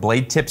I'll get the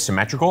blade tip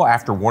symmetrical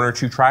after 1 or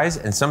 2 tries,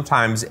 and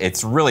sometimes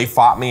it's really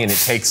fought me and it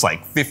takes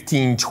like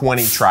 15,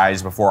 20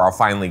 tries before I'll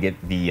finally get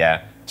the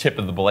tip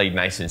of the blade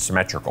nice and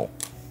symmetrical.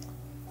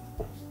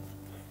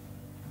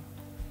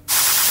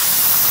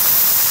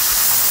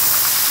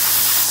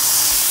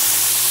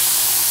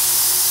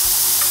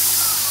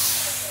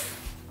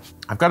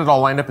 I've got it all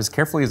lined up as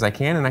carefully as I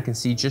can, and I can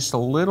see just a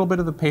little bit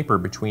of the paper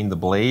between the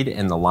blade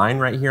and the line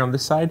right here on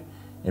this side.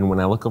 And when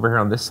I look over here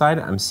on this side,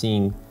 I'm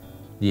seeing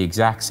the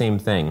exact same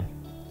thing.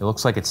 It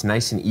looks like it's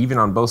nice and even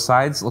on both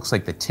sides. It looks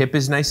like the tip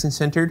is nice and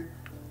centered.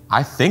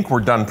 I think we're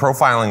done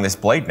profiling this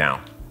blade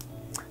now.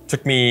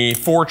 Took me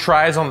 4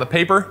 tries on the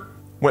paper,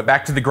 went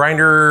back to the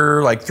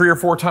grinder like 3 or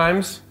 4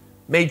 times,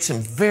 made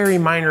some very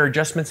minor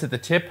adjustments at the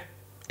tip,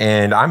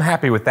 and I'm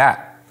happy with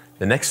that.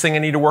 The next thing I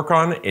need to work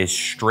on is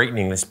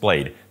straightening this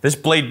blade. This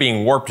blade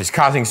being warped is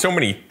causing so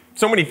many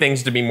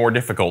things to be more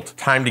difficult.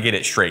 Time to get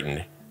it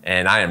straightened,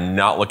 and I am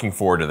not looking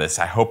forward to this.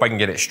 I hope I can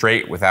get it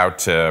straight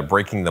without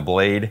breaking the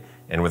blade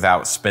and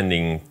without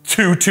spending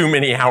too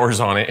many hours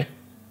on it.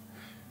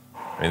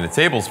 I mean, the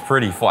table's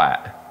pretty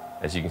flat,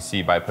 as you can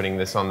see by putting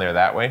this on there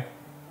that way.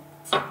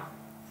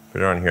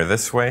 Put it on here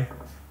this way.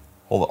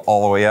 Hold it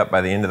all the way up by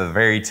the end of the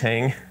very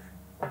tang.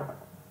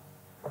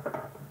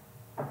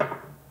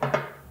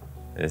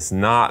 It's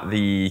not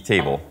the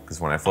table,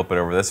 because when I flip it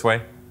over this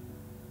way,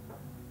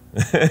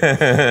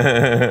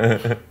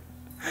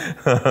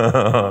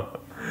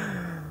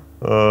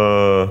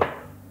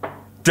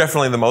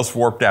 definitely the most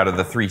warped out of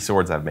the 3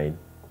 swords I've made.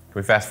 Can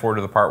we fast forward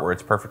to the part where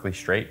it's perfectly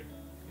straight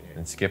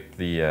and skip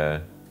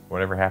the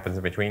whatever happens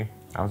in between?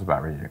 I was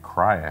about ready to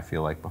cry, I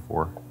feel like,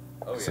 before.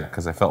 Oh, yeah.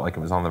 Because I felt like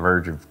it was on the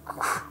verge of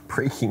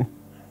breaking.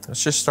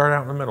 Let's just start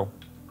out in the middle.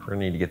 We're gonna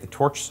need to get the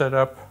torch set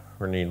up.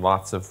 We're gonna need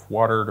lots of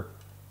water to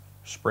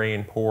spray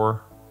and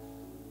pour.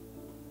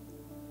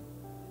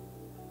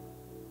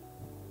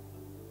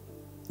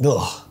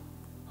 Ugh.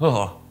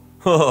 Ugh.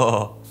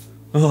 Ugh.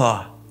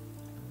 Ugh.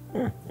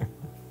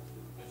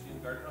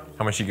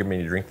 How much you give me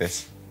to drink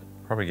this?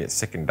 Probably get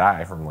sick and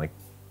die from like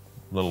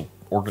little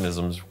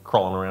organisms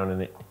crawling around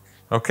in it.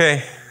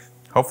 Okay,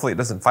 hopefully it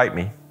doesn't fight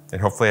me. And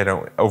hopefully I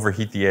don't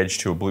overheat the edge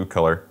to a blue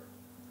color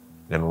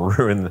and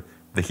ruin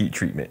the heat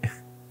treatment.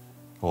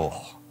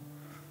 Oh,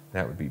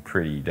 that would be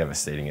pretty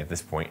devastating at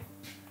this point.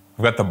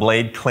 I've got the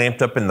blade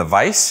clamped up in the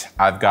vise.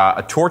 I've got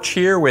a torch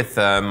here with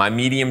my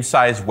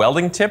medium-sized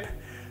welding tip.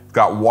 I've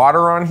got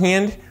water on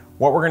hand.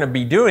 What we're gonna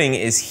be doing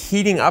is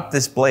heating up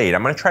this blade.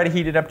 I'm gonna try to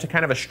heat it up to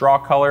kind of a straw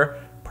color.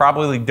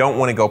 Probably don't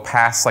wanna go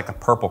past like a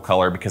purple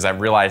color because I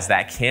realize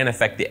that can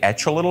affect the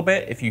etch a little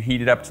bit if you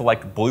heat it up to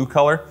like a blue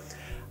color.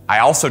 I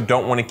also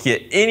don't want to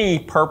get any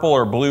purple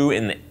or blue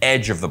in the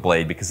edge of the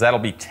blade because that'll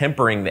be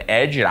tempering the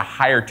edge at a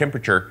higher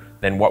temperature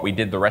than what we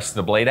did the rest of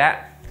the blade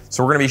at.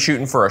 So we're going to be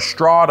shooting for a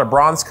straw to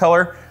bronze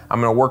color.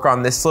 I'm going to work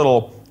on this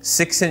little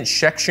 6-inch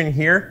section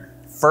here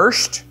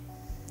first.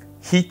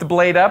 Heat the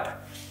blade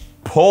up,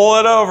 pull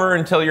it over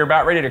until you're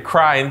about ready to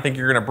cry and think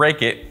you're going to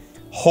break it.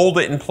 Hold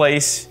it in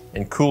place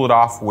and cool it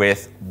off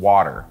with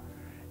water.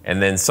 And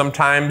then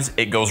sometimes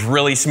it goes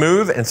really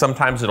smooth and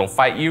sometimes it'll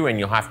fight you and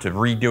you'll have to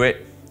redo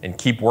it and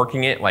keep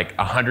working it like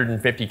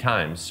 150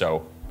 times.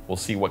 So we'll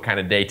see what kind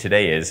of day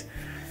today is.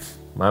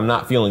 I'm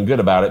not feeling good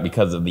about it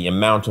because of the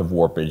amount of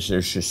warpage.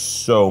 There's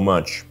just so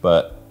much,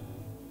 but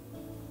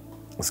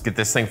let's get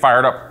this thing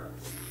fired up.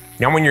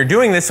 Now when you're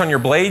doing this on your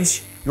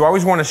blades, you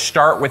always want to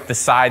start with the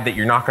side that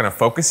you're not going to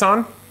focus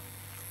on.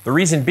 The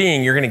reason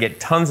being you're going to get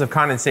tons of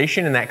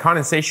condensation and that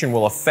condensation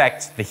will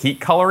affect the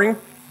heat coloring.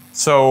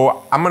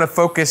 So I'm gonna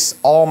focus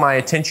all my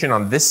attention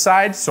on this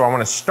side. So I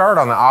wanna start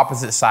on the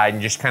opposite side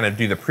and just kind of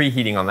do the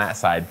preheating on that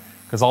side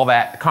because all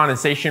that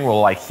condensation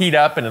will like heat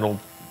up and it'll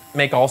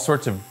make all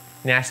sorts of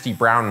nasty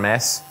brown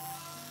mess.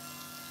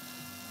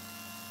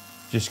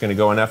 Just gonna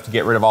go enough to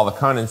get rid of all the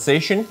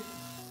condensation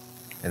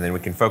and then we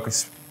can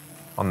focus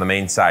on the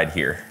main side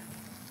here.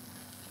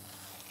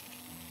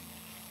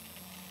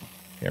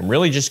 Okay, I'm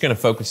really just gonna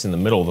focus in the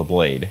middle of the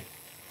blade.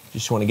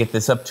 Just wanna get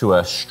this up to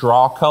a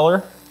straw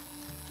color.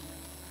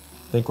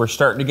 I think we're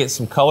starting to get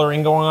some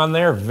coloring going on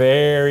there.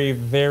 Very,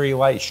 very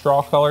light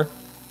straw color.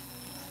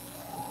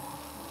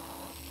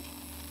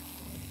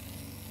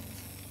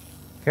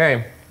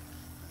 Okay,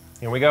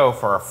 here we go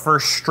for our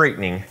first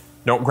straightening.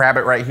 Don't grab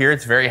it right here,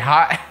 it's very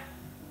hot.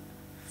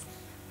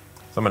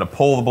 So I'm gonna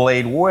pull the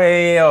blade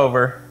way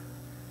over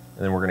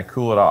and then we're gonna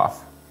cool it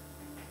off.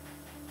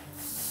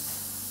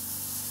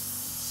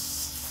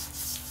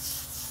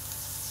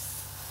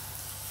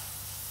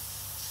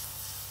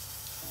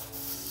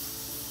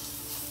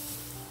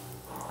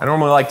 I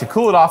normally like to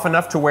cool it off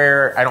enough to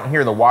where I don't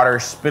hear the water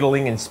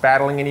spittling and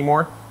spattling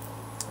anymore.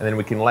 And then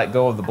we can let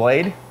go of the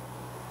blade.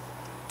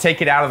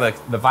 Take it out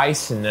of the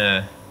vise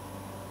and,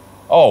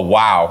 oh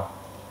wow.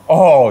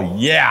 Oh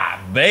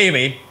yeah,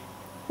 baby.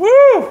 Woo!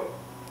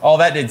 Oh,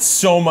 that did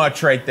so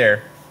much right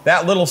there.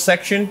 That little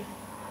section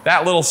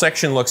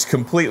looks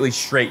completely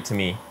straight to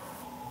me.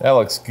 That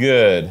looks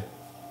good.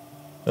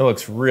 That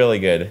looks really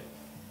good.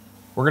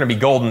 We're gonna be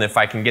golden if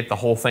I can get the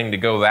whole thing to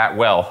go that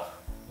well.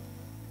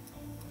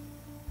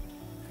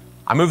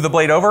 I moved the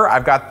blade over.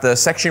 I've got the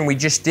section we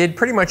just did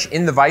pretty much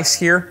in the vise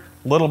here.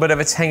 A little bit of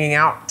it's hanging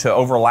out to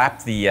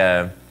overlap the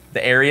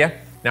area.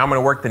 Now I'm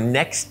gonna work the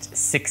next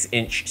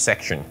 6-inch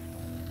section.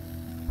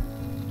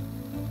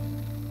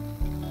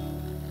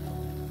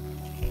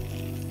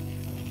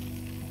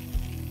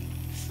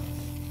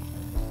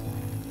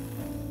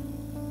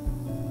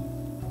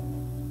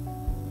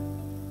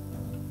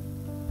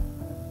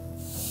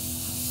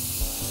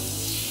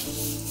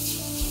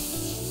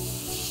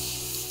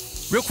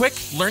 Real quick,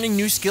 learning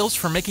new skills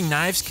for making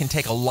knives can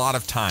take a lot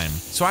of time,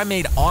 so I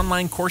made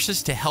online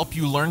courses to help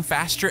you learn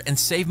faster and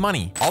save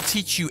money. I'll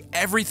teach you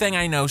everything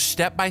I know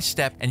step by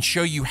step and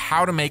show you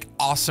how to make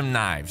awesome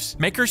knives.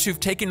 Makers who've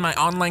taken my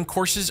online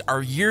courses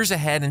are years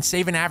ahead and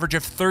save an average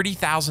of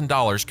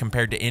 $30,000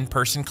 compared to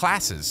in-person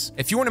classes.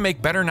 If you want to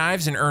make better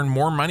knives and earn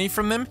more money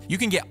from them, you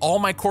can get all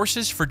my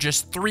courses for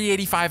just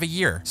 $385 a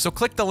year. So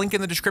click the link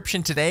in the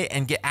description today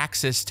and get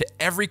access to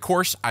every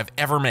course I've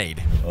ever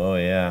made. Oh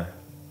yeah.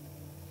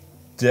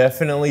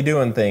 Definitely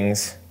doing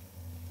things.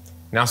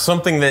 Now,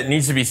 something that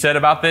needs to be said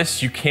about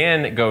this, you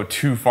can go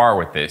too far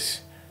with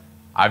this.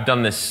 I've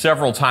done this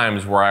several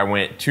times where I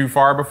went too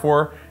far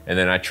before, and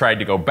then I tried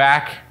to go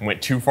back,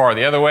 went too far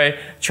the other way,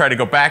 tried to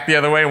go back the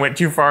other way, went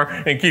too far,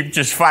 and keep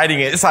just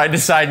fighting it side to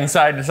side and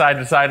side to side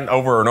to side and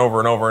over and over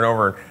and over and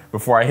over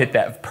before I hit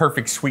that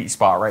perfect sweet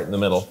spot right in the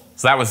middle.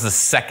 So that was the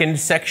second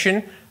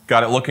section.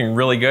 Got it looking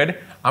really good.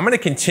 I'm gonna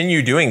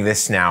continue doing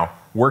this now,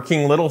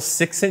 working little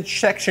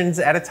 6-inch sections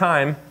at a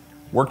time,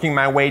 working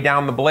my way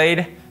down the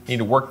blade. Need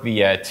to work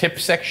the tip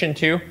section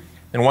too.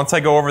 And once I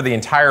go over the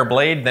entire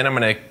blade, then I'm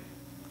gonna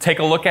take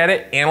a look at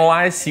it,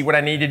 analyze, see what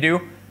I need to do,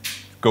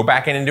 go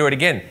back in and do it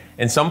again.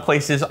 In some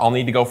places, I'll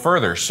need to go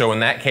further. So in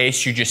that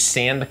case, you just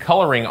sand the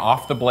coloring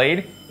off the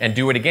blade and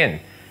do it again.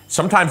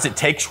 Sometimes it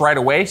takes right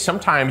away.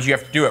 Sometimes you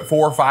have to do it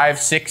 4, 5,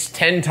 6,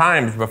 10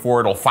 times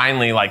before it'll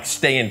finally like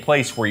stay in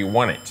place where you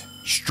want it.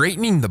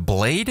 Straightening the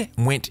blade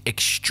went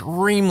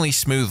extremely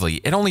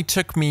smoothly. It only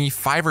took me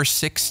 5 or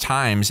 6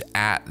 times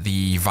at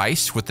the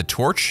vise with the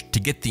torch to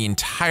get the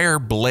entire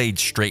blade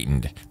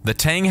straightened. The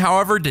tang,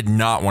 however, did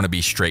not want to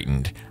be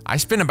straightened. I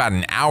spent about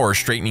an hour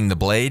straightening the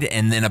blade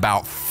and then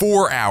about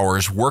 4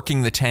 hours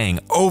working the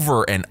tang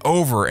over and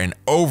over and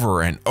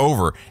over and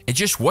over. It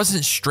just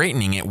wasn't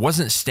straightening, it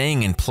wasn't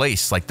staying in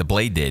place like the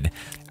blade did.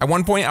 At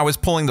one point, I was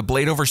pulling the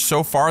blade over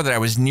so far that I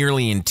was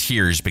nearly in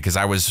tears because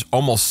I was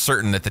almost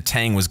certain that the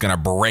tang was gonna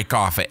break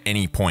off at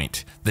any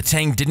point. The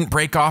tang didn't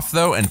break off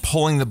though, and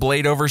pulling the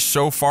blade over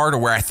so far to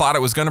where I thought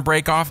it was gonna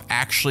break off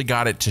actually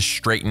got it to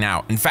straighten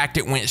out. In fact,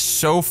 it went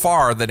so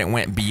far that it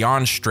went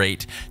beyond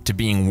straight to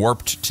being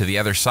warped to the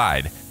other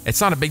side.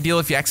 It's not a big deal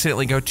if you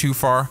accidentally go too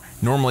far.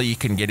 Normally you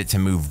can get it to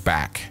move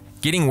back.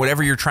 Getting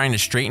whatever you're trying to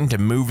straighten to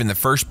move in the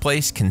first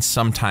place can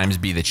sometimes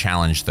be the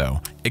challenge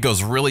though. It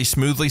goes really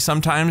smoothly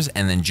sometimes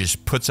and then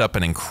just puts up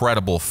an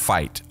incredible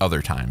fight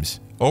other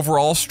times.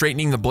 Overall,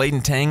 straightening the blade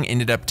and tang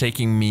ended up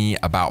taking me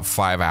about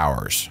 5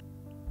 hours.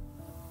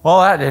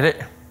 Well, that did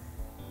it.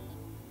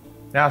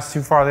 Now it's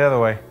too far the other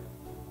way.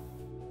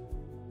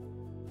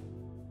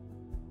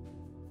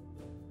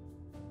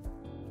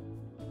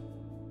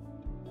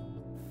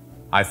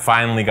 I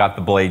finally got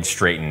the blade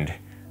straightened.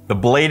 The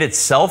blade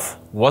itself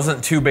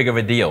wasn't too big of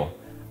a deal.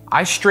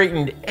 I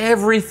straightened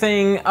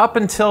everything up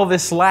until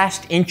this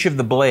last inch of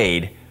the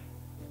blade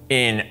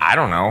in, I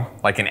don't know,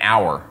 like an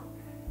hour.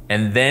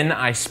 And then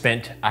I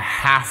spent a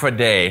half a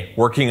day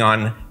working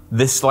on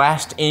this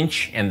last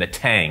inch and the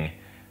tang.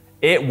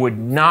 It would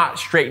not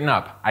straighten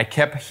up. I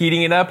kept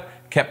heating it up,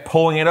 kept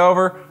pulling it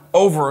over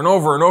and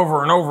over and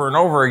over and over and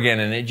over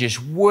again, and it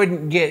just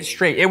wouldn't get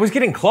straight. It was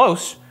getting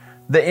close.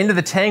 The end of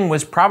the tang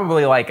was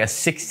probably like a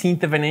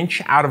 1/16 of an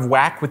inch out of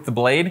whack with the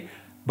blade,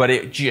 but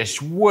it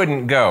just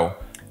wouldn't go.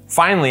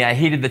 Finally, I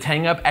heated the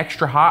tang up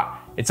extra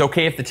hot. It's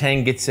okay if the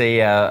tang gets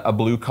a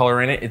blue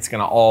color in it. It's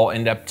gonna all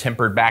end up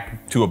tempered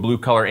back to a blue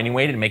color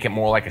anyway to make it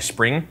more like a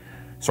spring.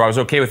 So I was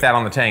okay with that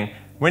on the tang.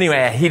 But anyway,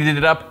 I heated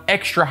it up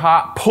extra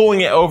hot,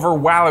 pulling it over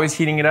while I was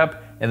heating it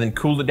up, and then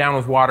cooled it down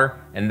with water,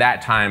 and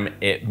that time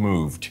it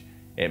moved.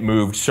 It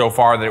moved so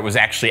far that it was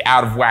actually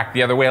out of whack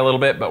the other way a little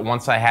bit, but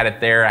once I had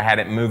it there, I had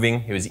it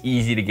moving. It was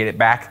easy to get it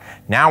back.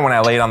 Now when I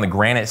lay it on the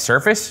granite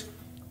surface,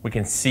 we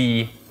can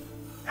see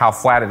how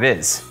flat it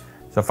is.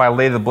 So if I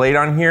lay the blade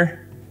on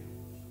here,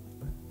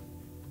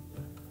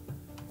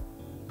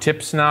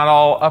 tip's not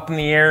all up in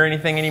the air or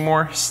anything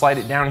anymore. Slide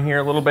it down here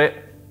a little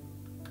bit.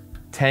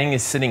 Tang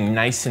is sitting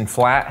nice and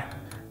flat.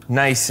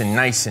 Nice and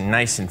nice and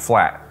nice and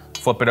flat.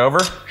 Flip it over,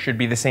 should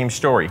be the same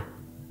story.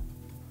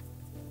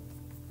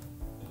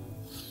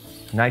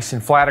 Nice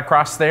and flat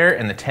across there,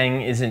 and the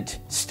tang isn't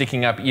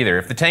sticking up either.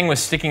 If the tang was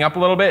sticking up a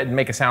little bit, it'd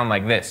make a sound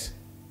like this.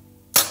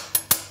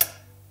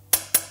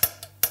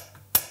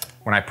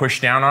 When I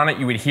push down on it,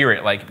 you would hear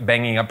it like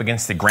banging up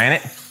against the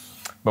granite.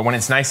 But when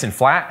it's nice and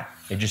flat,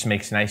 it just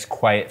makes nice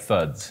quiet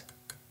thuds.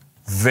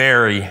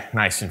 Very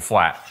nice and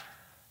flat.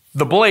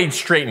 The blade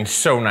straightened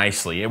so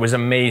nicely. It was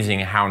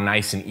amazing how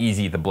nice and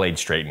easy the blade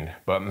straightened.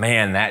 But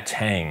man, that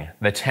tang,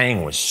 the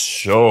tang was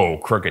so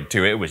crooked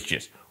too. It was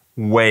just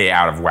way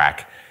out of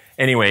whack.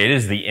 Anyway, it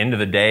is the end of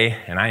the day,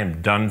 and I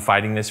am done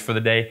fighting this for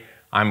the day.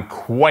 I'm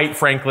quite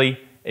frankly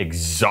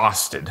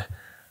exhausted.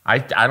 I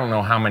don't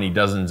know how many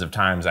dozens of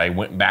times I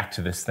went back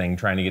to this thing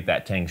trying to get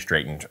that tang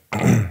straightened.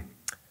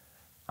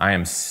 I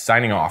am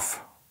signing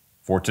off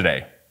for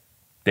today.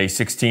 Day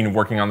 16 of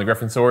working on the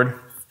Griffin sword.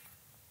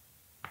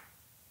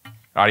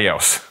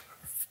 Adios.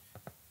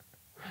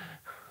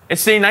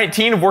 It's day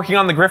 19 of working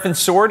on the Griffin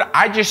sword.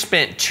 I just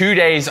spent 2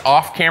 days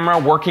off camera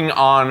working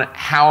on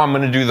how I'm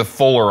gonna do the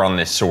fuller on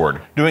this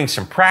sword. Doing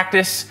some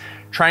practice,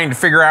 trying to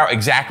figure out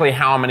exactly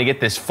how I'm gonna get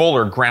this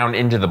fuller ground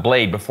into the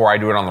blade before I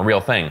do it on the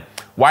real thing.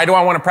 Why do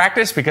I wanna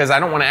practice? Because I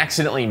don't wanna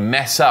accidentally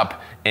mess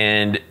up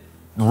and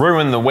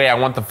ruin the way I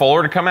want the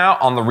fuller to come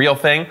out on the real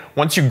thing.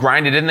 Once you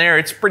grind it in there,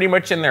 it's pretty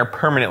much in there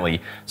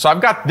permanently. So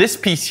I've got this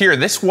piece here.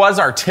 This was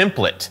our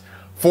template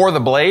for the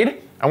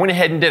blade. I went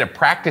ahead and did a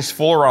practice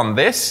fuller on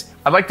this.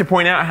 I'd like to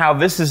point out how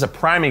this is a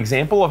prime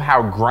example of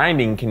how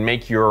grinding can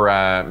make your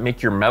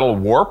metal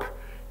warp.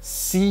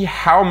 See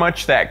how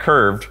much that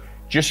curved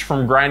just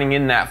from grinding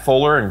in that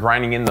fuller and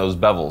grinding in those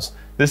bevels.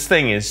 This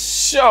thing is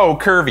so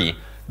curvy.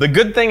 The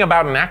good thing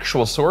about an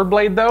actual sword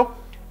blade though,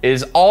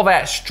 is all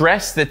that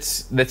stress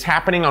that's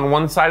happening on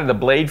one side of the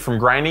blade from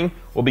grinding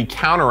will be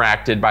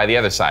counteracted by the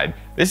other side.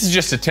 This is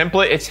just a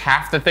template. It's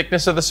half the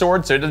thickness of the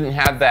sword, so it doesn't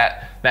have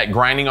that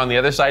grinding on the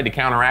other side to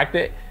counteract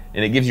it,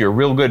 and it gives you a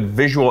real good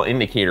visual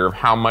indicator of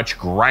how much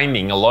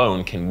grinding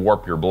alone can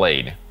warp your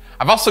blade.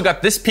 I've also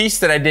got this piece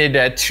that I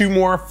did 2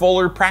 more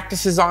fuller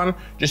practices on,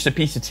 just a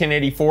piece of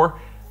 1084.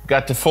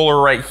 Got the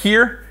fuller right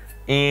here,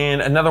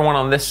 and another one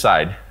on this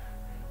side.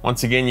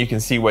 Once again, you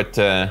can see what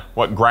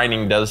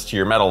grinding does to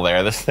your metal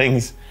there. This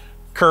thing's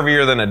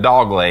curvier than a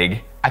dog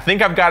leg. I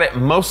think I've got it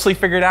mostly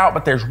figured out,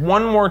 but there's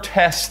one more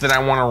test that I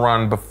want to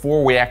run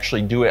before we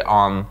actually do it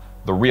on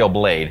the real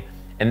blade,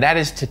 and that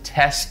is to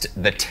test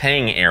the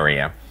tang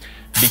area.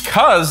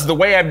 Because the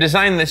way I've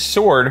designed this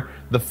sword,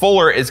 the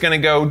fuller is going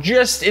to go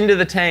just into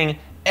the tang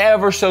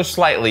ever so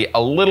slightly,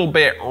 a little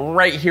bit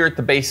right here at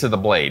the base of the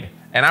blade.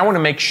 And I want to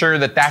make sure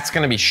that that's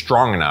going to be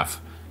strong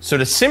enough. So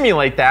to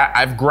simulate that,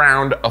 I've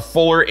ground a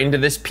fuller into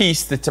this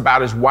piece that's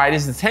about as wide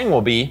as the tang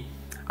will be.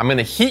 I'm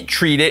gonna heat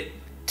treat it,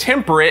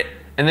 temper it,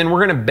 and then we're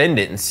gonna bend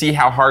it and see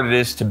how hard it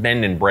is to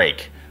bend and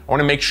break. I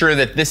wanna make sure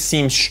that this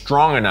seems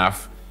strong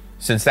enough,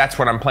 since that's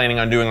what I'm planning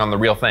on doing on the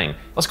real thing.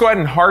 Let's go ahead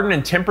and harden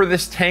and temper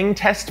this tang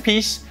test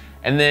piece,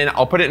 and then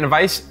I'll put it in a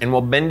vise and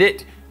we'll bend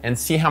it and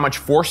see how much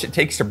force it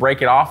takes to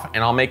break it off,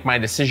 and I'll make my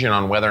decision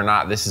on whether or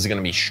not this is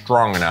gonna be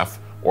strong enough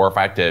or if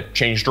I have to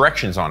change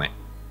directions on it.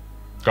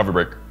 Cover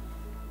break.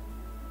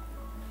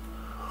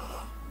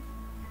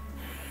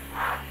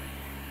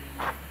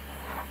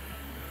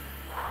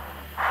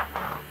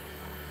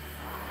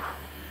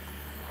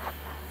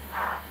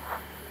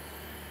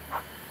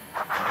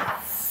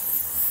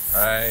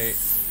 Right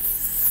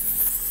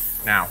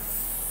now.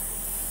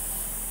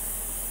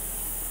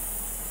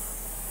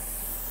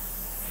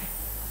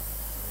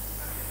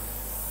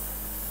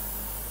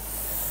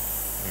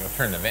 I'm gonna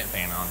turn the vent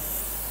fan on.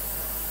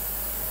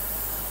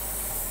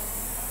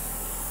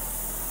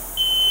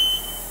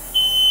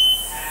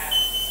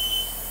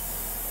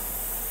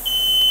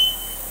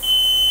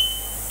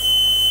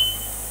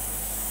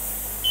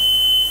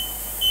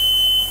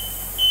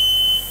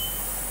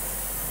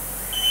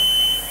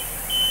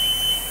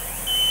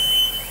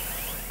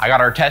 I got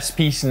our test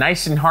piece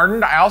nice and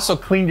hardened. I also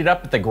cleaned it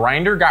up with the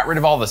grinder, got rid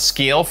of all the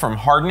scale from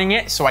hardening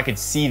it so I could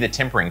see the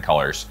tempering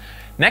colors.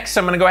 Next,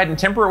 I'm gonna go ahead and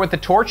temper it with the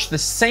torch, the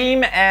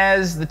same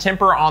as the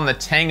temper on the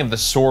tang of the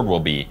sword will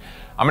be.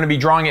 I'm gonna be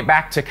drawing it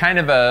back to kind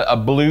of a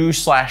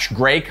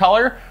blue/gray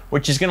color,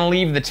 which is gonna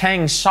leave the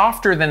tang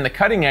softer than the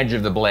cutting edge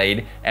of the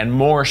blade and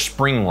more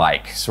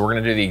spring-like. So we're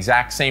gonna do the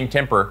exact same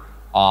temper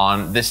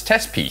on this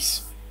test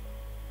piece.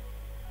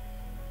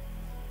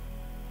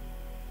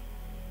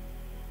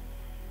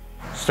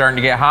 Starting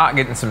to get hot,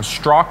 getting some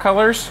straw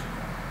colors.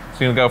 It's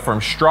gonna go from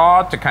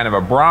straw to kind of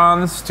a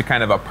bronze to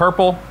kind of a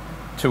purple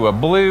to a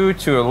blue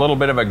to a little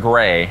bit of a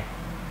gray.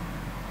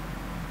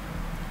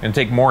 Gonna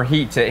take more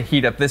heat to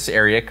heat up this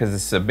area because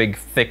it's a big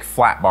thick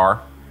flat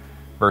bar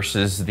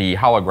versus the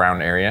hollow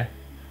ground area.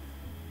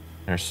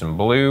 There's some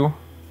blue.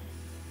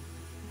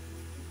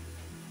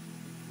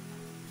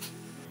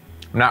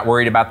 I'm not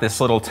worried about this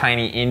little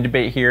tiny end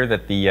bit here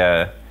that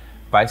the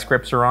vice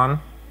grips are on.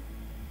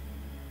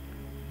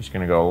 Just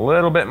gonna go a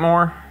little bit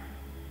more,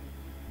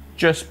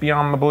 just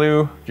beyond the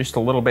blue, just a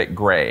little bit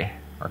gray,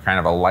 or kind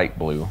of a light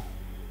blue.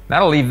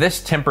 That'll leave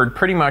this tempered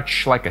pretty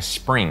much like a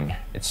spring.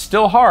 It's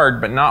still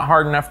hard, but not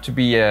hard enough to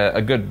be a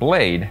good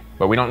blade,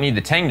 but we don't need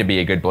the tang to be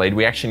a good blade,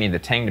 we actually need the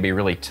tang to be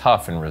really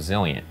tough and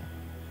resilient.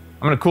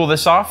 I'm gonna cool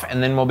this off,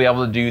 and then we'll be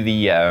able to do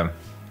the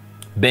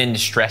bend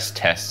stress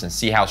test and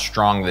see how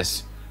strong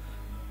this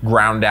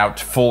ground out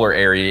fuller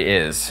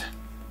area is.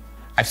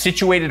 I've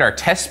situated our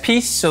test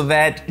piece so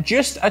that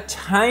just a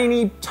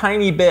tiny,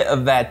 tiny bit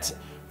of that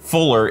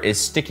fuller is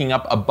sticking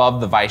up above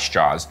the vice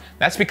jaws.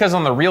 That's because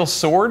on the real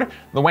sword,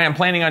 the way I'm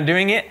planning on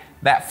doing it,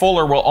 that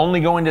fuller will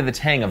only go into the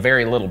tang a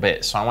very little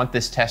bit. So I want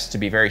this test to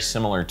be very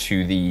similar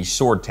to the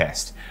sword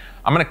test.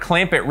 I'm gonna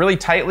clamp it really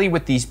tightly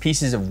with these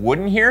pieces of wood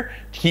in here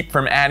to keep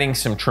from adding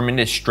some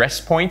tremendous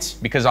stress points,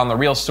 because on the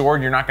real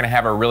sword, you're not gonna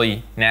have a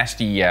really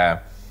nasty,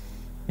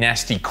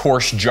 nasty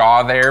coarse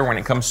jaw there when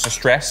it comes to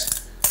stress.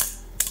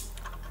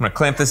 I'm gonna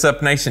clamp this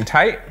up nice and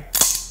tight,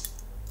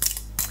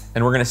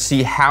 and we're gonna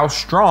see how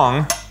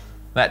strong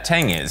that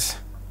tang is.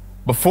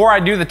 Before I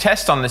do the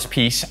test on this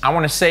piece, I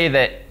wanna say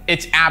that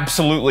it's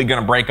absolutely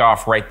gonna break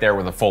off right there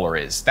where the fuller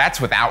is.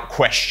 That's without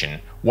question.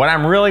 What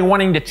I'm really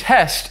wanting to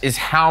test is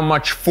how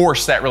much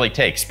force that really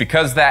takes.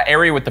 Because that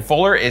area with the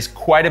fuller is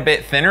quite a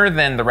bit thinner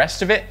than the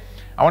rest of it,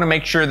 I wanna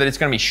make sure that it's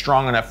gonna be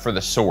strong enough for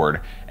the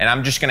sword. And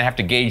I'm just gonna have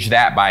to gauge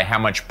that by how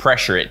much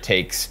pressure it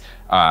takes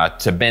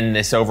to bend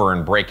this over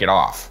and break it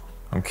off.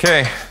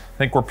 Okay, I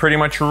think we're pretty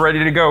much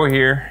ready to go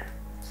here.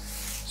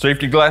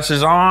 Safety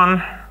glasses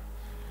on.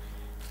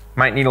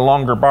 Might need a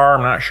longer bar,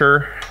 I'm not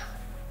sure.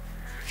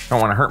 Don't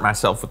wanna hurt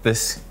myself with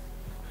this.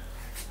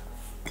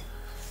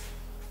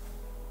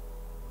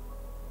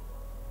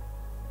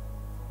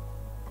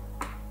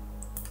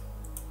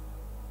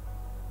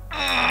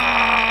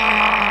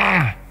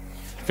 I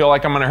feel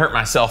like I'm gonna hurt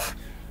myself.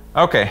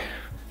 Okay,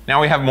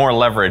 now we have more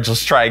leverage.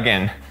 Let's try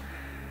again.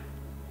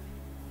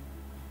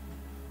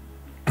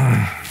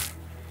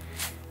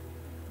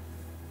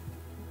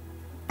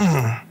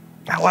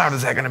 How loud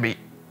is that gonna be?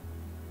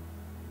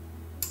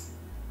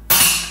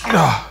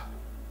 Oh.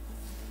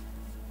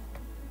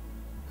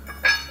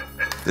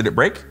 Did it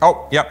break?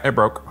 Oh, yep, it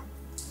broke.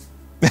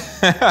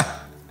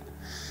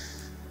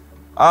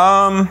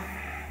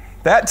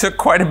 That took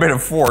quite a bit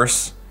of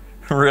force,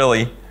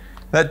 really.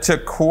 That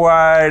took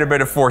quite a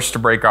bit of force to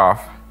break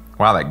off.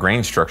 Wow, that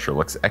grain structure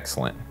looks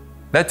excellent.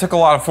 That took a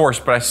lot of force,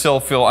 but I still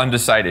feel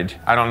undecided.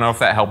 I don't know if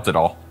that helped at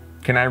all.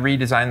 Can I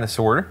redesign the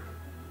sword?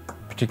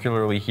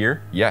 Particularly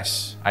here?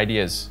 Yes,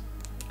 ideas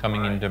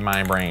coming into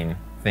my brain.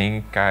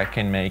 Think I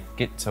can make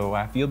it so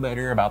I feel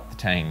better about the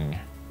tang.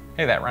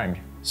 Hey, that rhymed.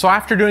 So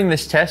after doing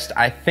this test,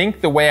 I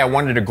think the way I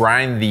wanted to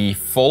grind the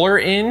fuller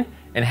in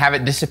and have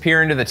it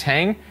disappear into the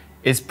tang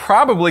is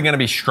probably gonna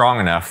be strong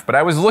enough, but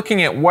I was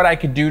looking at what I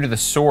could do to the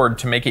sword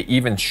to make it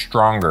even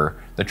stronger,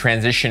 the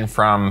transition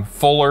from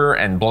fuller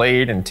and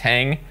blade and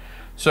tang.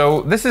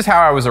 So this is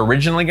how I was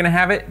originally gonna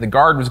have it. The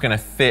guard was gonna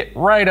fit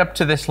right up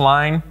to this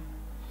line,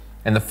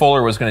 and the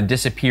fuller was gonna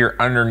disappear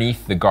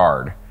underneath the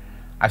guard.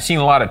 I've seen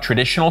a lot of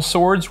traditional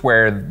swords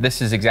where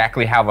this is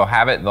exactly how they'll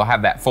have it. They'll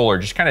have that fuller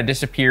just kind of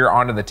disappear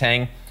onto the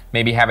tang,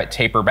 maybe have it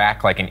taper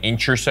back like an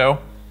inch or so.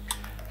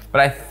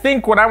 But I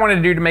think what I want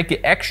to do to make it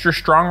extra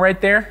strong right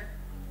there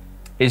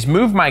is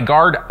move my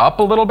guard up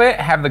a little bit,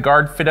 have the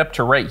guard fit up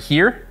to right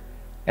here,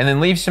 and then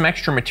leave some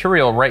extra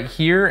material right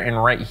here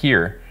and right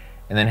here,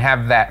 and then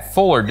have that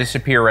fuller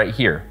disappear right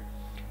here.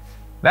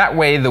 That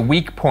way, the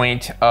weak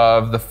point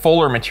of the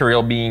fuller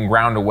material being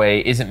ground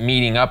away isn't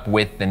meeting up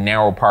with the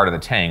narrow part of the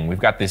tang. We've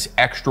got this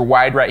extra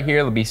wide right here.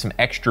 There'll be some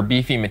extra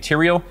beefy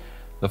material.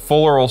 The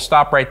fuller will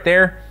stop right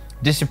there,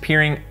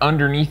 disappearing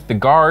underneath the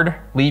guard,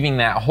 leaving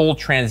that whole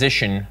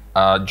transition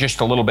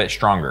just a little bit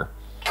stronger.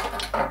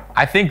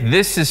 I think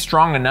this is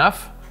strong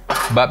enough,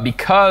 but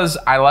because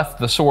I left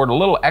the sword a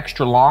little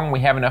extra long,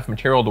 we have enough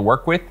material to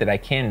work with that I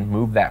can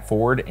move that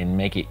forward and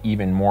make it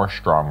even more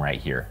strong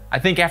right here. I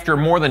think after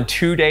more than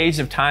 2 days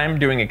of time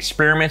doing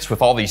experiments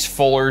with all these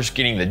fullers,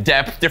 getting the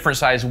depth, different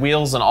size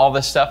wheels and all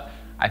this stuff,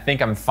 I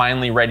think I'm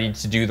finally ready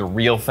to do the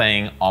real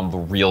thing on the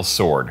real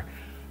sword.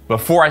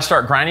 Before I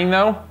start grinding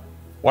though,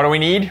 what do we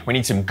need? We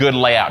need some good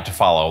layout to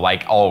follow,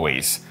 like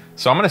always.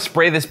 So I'm gonna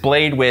spray this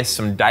blade with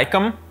some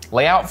Dicom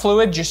layout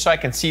fluid just so I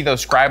can see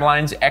those scribe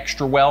lines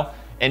extra well.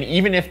 And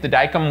even if the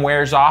Dicom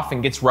wears off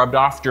and gets rubbed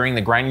off during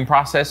the grinding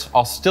process,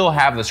 I'll still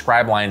have the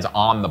scribe lines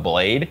on the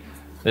blade.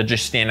 They'll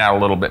just stand out a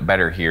little bit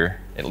better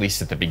here, at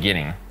least at the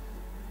beginning.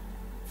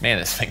 Man,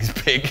 this thing's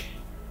big.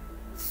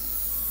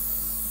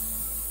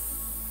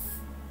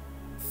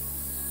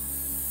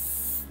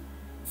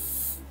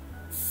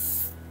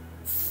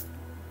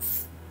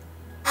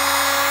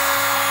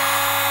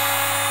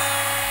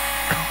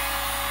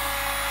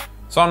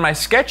 So on my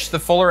sketch, the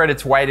fuller at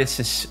its widest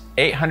is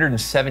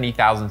 870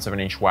 thousandths of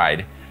an inch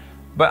wide.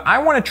 But I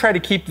want to try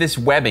to keep this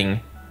webbing,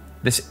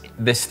 this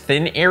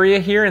thin area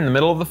here in the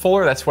middle of the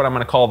fuller, that's what I'm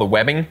going to call the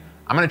webbing.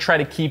 I'm going to try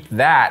to keep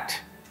that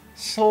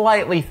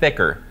slightly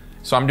thicker.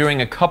 So I'm doing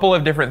a couple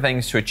of different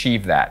things to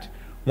achieve that.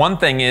 One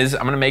thing is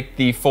I'm going to make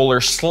the fuller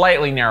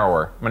slightly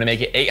narrower. I'm going to make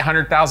it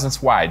 800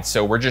 thousandths wide.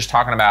 So we're just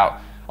talking about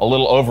a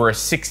little over a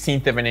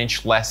 1/16 of an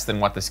inch less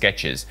than what the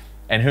sketch is.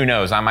 And who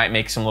knows, I might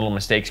make some little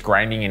mistakes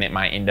grinding and it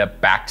might end up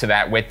back to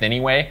that width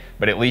anyway,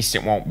 but at least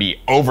it won't be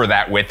over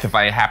that width if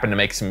I happen to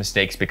make some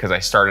mistakes because I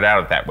started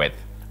out at that width.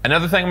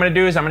 Another thing I'm gonna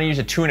do is I'm gonna use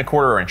a 2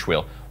 1/4 inch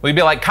wheel. Well, you'd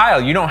be like,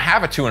 Kyle, you don't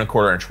have a 2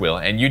 1/4 inch wheel,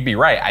 and you'd be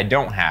right, I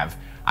don't have.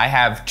 I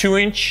have 2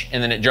 inch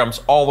and then it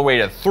jumps all the way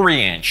to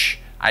 3 inch.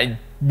 I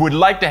would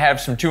like to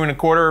have some 2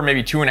 1/4,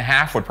 maybe 2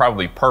 1/2 would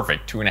probably be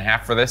perfect, 2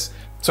 1/2 for this.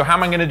 So how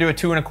am I gonna do a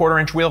 2 1/4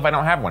 inch wheel if I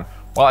don't have one?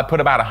 Well, I put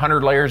about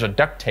 100 layers of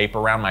duct tape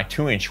around my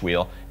 2 inch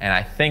wheel, and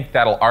I think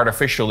that'll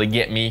artificially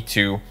get me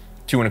to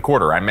 2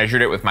 1/4. I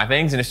measured it with my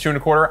things and it's 2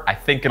 1/4, I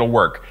think it'll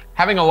work.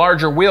 Having a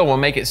larger wheel will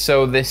make it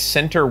so this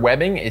center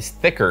webbing is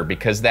thicker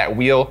because that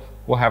wheel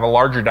will have a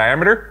larger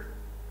diameter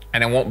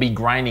and it won't be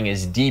grinding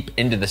as deep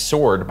into the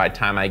sword by the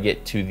time I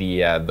get to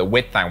the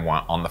width I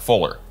want on the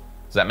fuller.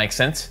 Does that make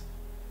sense?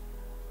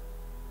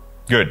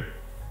 Good.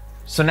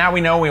 So now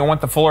we know we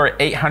want the fuller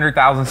at 800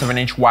 thousandths of an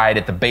inch wide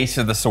at the base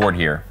of the sword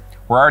here.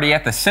 We're already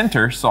at the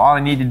center, so all I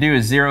need to do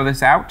is zero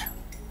this out.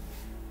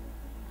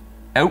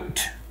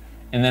 out,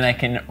 and then I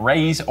can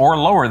raise or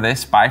lower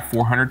this by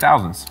 400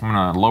 thousandths. I'm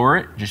gonna lower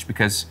it just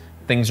because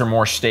things are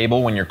more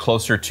stable when you're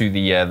closer to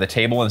the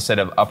table instead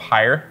of up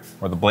higher,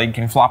 where the blade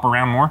can flop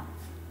around more.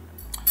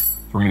 So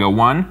we're gonna go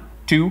 1,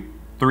 2,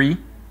 3,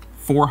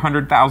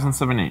 400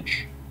 thousandths of an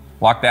inch.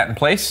 Lock that in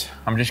place.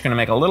 I'm just gonna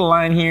make a little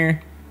line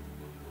here.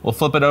 We'll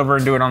flip it over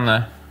and do it on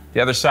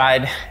the other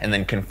side, and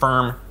then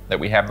confirm that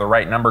we have the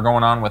right number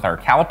going on with our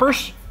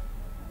calipers.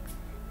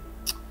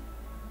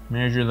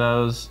 Measure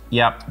those.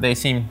 Yep,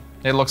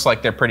 it looks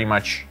like they're pretty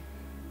much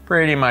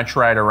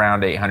right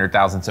around 800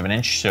 thousandths of an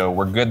inch, so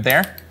we're good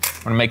there.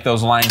 I'm gonna make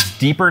those lines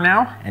deeper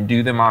now and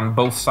do them on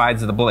both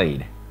sides of the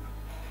blade.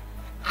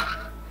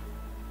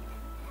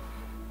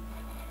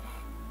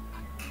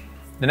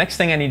 The next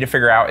thing I need to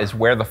figure out is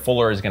where the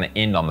fuller is gonna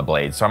end on the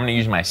blade. So I'm gonna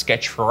use my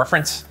sketch for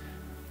reference.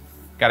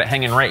 Got it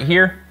hanging right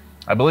here.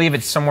 I believe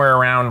it's somewhere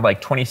around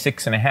like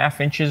 26.5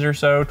 inches or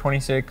so,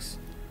 26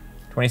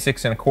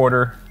 and a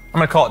quarter. I'm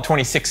gonna call it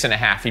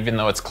 26.5, even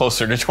though it's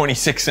closer to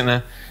 26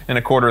 and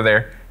a quarter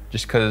there,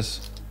 just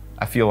cause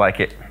I feel like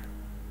it.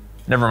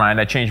 Never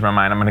mind, I changed my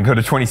mind. I'm gonna go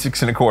to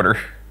 26 and a quarter.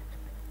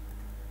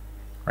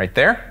 Right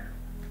there.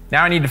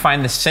 Now I need to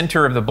find the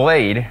center of the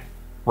blade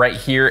right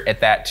here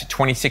at that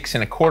 26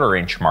 and a quarter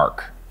inch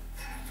mark.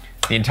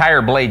 The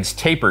entire blade's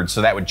tapered,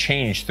 so that would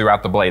change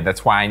throughout the blade.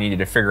 That's why I needed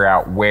to figure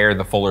out where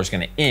the fuller is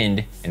gonna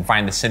end and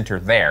find the center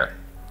there.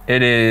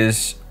 It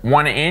is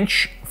 1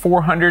 inch,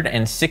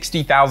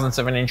 460 thousandths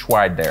of an inch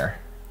wide there.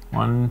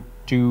 1,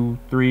 2,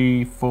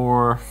 3,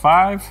 4,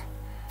 5.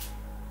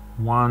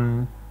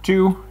 1,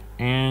 2,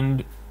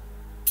 and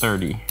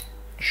 30.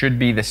 Should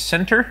be the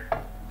center.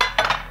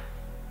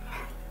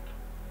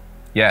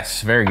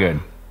 Yes, very good.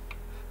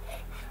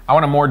 I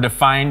want a more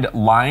defined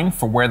line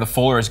for where the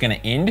fuller is gonna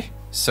end.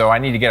 So I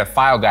need to get a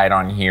file guide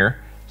on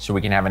here so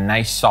we can have a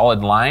nice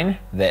solid line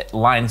that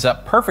lines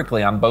up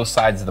perfectly on both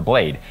sides of the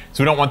blade.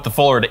 So we don't want the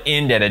fuller to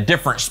end at a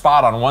different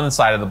spot on one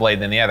side of the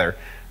blade than the other.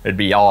 It'd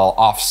be all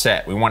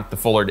offset. We want the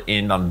fuller to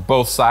end on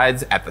both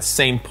sides at the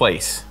same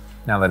place.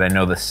 Now that I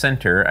know the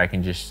center, I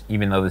can just,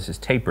 even though this is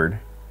tapered,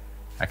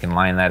 I can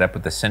line that up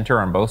with the center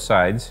on both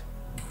sides.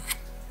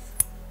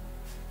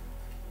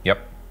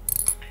 Yep,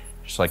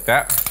 just like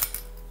that.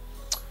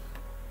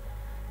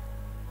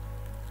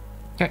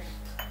 Okay.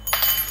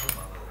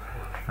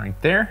 Right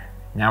there.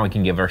 Now we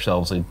can give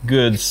ourselves a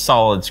good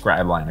solid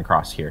scribe line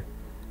across here.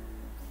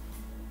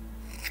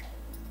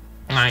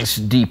 Nice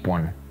deep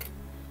one.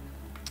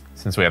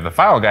 Since we have the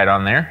file guide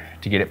on there,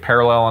 to get it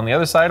parallel on the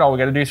other side, all we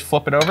gotta do is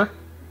flip it over.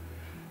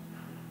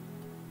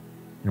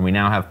 And we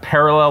now have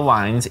parallel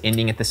lines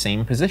ending at the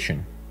same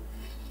position.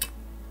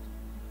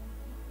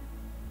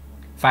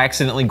 If I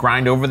accidentally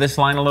grind over this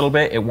line a little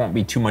bit, it won't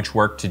be too much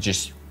work to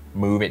just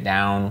move it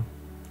down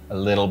a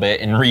little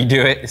bit and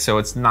redo it, so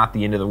it's not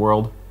the end of the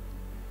world.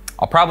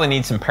 I'll probably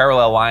need some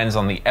parallel lines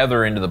on the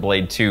other end of the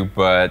blade too,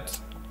 but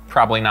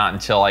probably not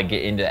until I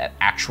get into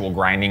actual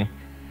grinding.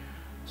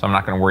 So I'm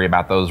not gonna worry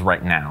about those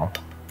right now.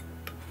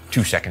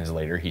 2 seconds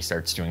later, he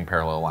starts doing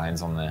parallel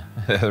lines on the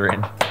other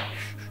end.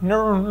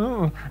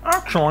 No,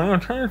 actually, I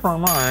changed my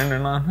mind,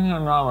 and I think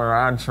I'd rather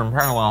add some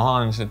parallel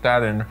lines at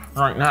that end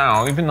right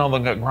now, even though they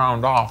get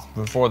ground off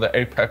before the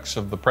apex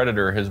of the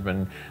predator has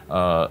been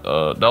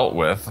dealt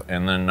with,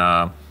 and then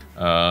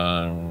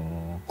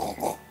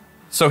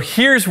So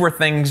here's where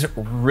things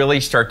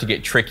really start to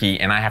get tricky,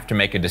 and I have to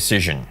make a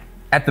decision.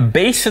 At the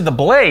base of the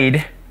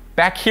blade,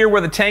 back here where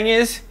the tang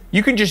is,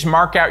 you can just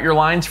mark out your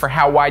lines for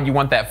how wide you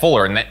want that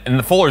fuller, and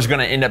the fuller is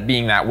gonna end up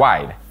being that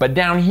wide. But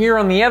down here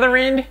on the other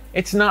end,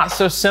 it's not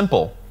so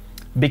simple.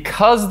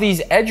 Because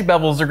these edge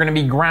bevels are gonna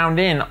be ground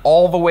in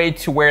all the way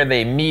to where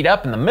they meet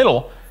up in the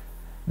middle,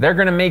 they're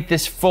gonna make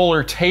this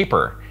fuller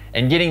taper.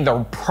 And getting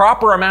the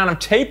proper amount of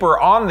taper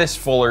on this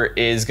fuller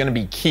is gonna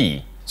be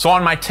key. So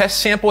on my test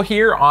sample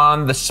here,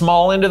 on the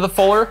small end of the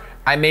fuller,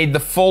 I made the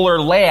fuller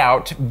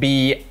layout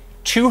be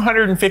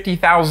 250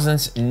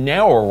 thousandths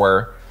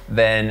narrower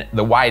than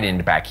the wide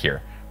end back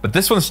here. But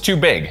this one's too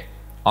big.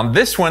 On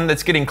this one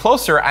that's getting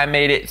closer, I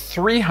made it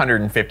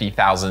 350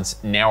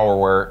 thousandths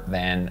narrower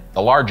than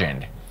the large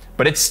end.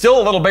 But it's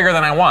still a little bigger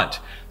than I want.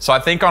 So I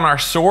think on our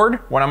sword,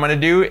 what I'm gonna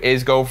do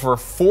is go for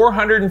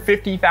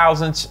 450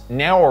 thousandths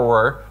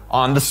narrower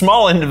on the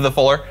small end of the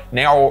fuller.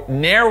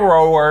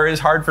 Narrower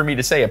is hard for me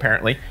to say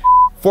apparently.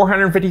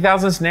 450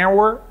 thousandths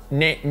narrower.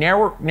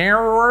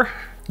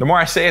 The more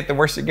I say it, the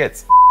worse it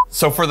gets.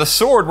 So for the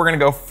sword, we're gonna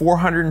go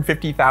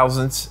 450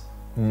 thousandths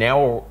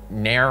narrower.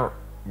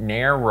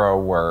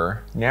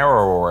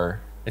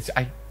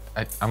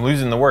 I'm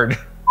losing the word.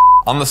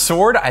 On the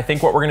sword, I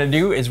think what we're gonna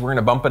do is we're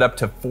gonna bump it up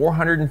to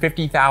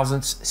 450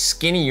 thousandths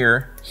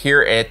skinnier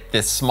here at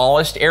the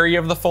smallest area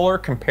of the fuller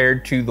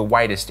compared to the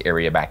widest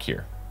area back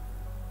here.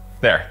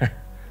 There,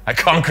 I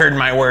conquered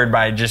my word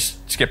by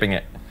just skipping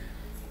it.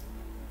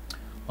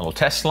 Little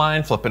test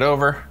line, flip it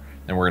over.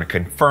 Then we're gonna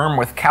confirm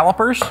with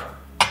calipers.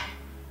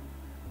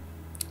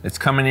 It's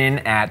coming in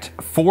at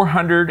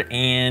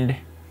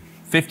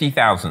 450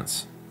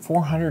 thousandths.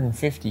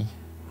 450.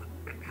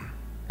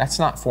 That's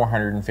not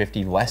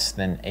 450 less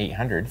than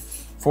 800.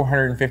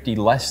 450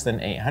 less than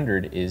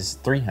 800 is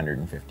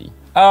 350.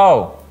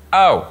 Oh,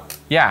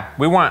 yeah,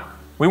 we want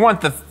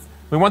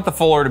the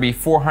fuller to be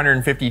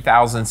 450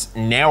 thousandths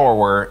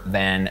narrower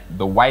than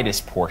the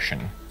widest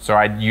portion. So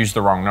I used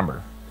the wrong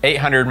number.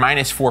 800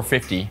 minus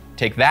 450,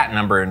 take that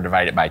number and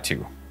divide it by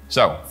 2.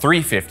 So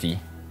 350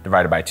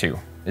 divided by 2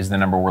 is the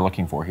number we're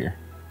looking for here.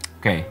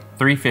 Okay,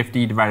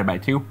 350 divided by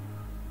 2.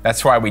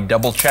 That's why we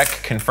double check,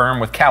 confirm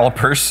with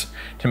calipers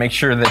to make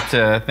sure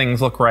that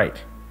things look right.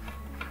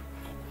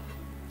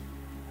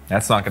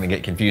 That's not gonna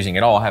get confusing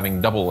at all,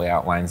 having double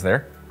layout lines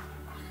there.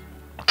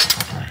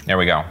 There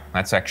we go.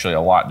 That's actually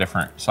a lot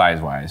different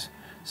size-wise.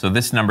 So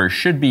this number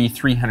should be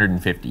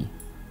 350.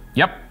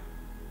 Yep.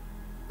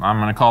 I'm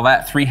gonna call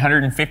that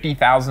 350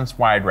 thousandths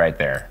wide right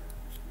there.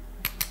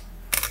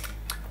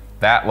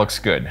 That looks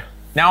good.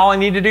 Now all I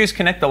need to do is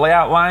connect the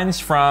layout lines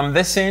from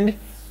this end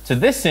to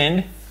this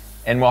end,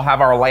 and we'll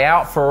have our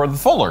layout for the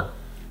fuller.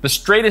 The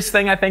straightest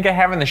thing I think I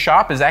have in the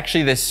shop is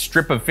actually this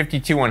strip of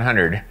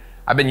 52-100.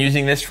 I've been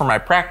using this for my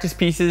practice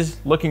pieces,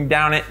 looking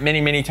down it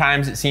many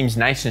times. It seems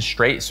nice and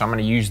straight, so I'm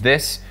gonna use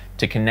this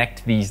to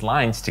connect these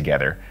lines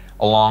together,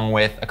 along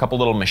with a couple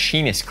little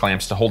machinist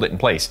clamps to hold it in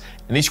place.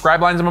 And these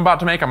scribe lines I'm about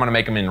to make, I'm gonna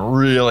make them in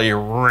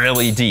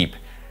really deep.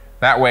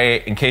 That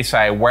way, in case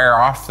I wear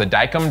off the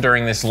dicom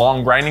during this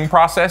long grinding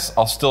process,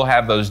 I'll still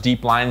have those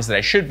deep lines that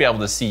I should be able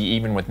to see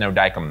even with no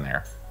dicom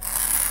there.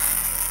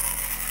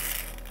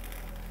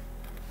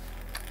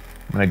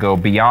 I'm gonna go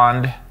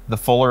beyond the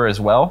fuller as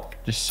well,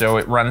 just so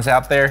it runs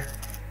out there.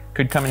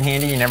 Could come in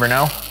handy, you never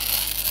know.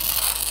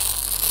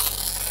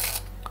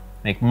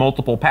 Make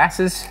multiple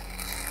passes.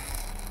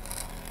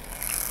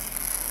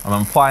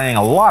 I'm applying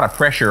a lot of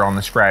pressure on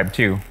the scribe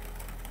too.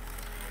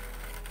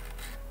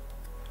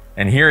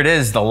 And here it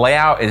is, the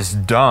layout is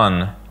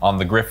done on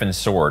the Griffin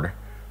sword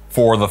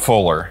for the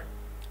fuller.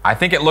 I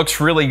think it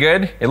looks really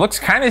good. It looks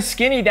kind of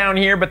skinny down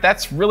here, but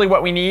that's really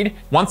what we need.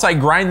 Once I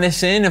grind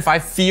this in, if I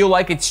feel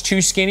like it's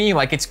too skinny,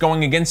 like it's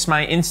going against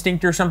my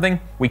instinct or something,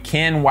 we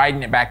can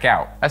widen it back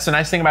out. That's the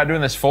nice thing about doing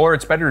this fuller.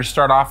 It's better to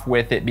start off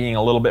with it being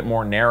a little bit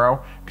more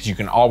narrow because you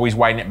can always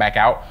widen it back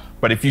out.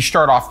 But if you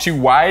start off too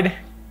wide,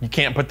 you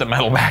can't put the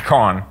metal back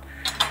on.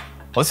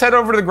 Let's head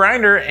over to the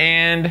grinder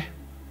and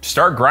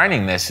start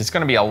grinding this. It's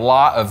gonna be a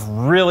lot of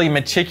really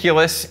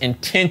meticulous,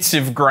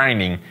 intensive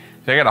grinding.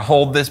 So I gotta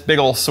hold this big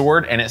old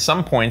sword, and at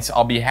some points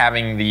I'll be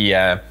having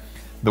the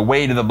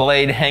weight of the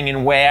blade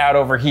hanging way out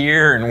over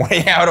here and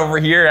way out over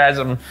here as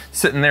I'm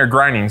sitting there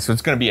grinding. So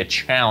it's gonna be a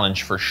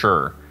challenge for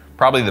sure.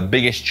 Probably the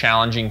biggest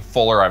challenging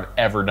fuller I've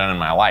ever done in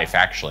my life,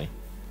 actually.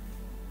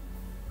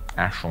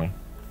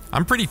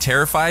 I'm pretty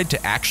terrified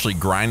to actually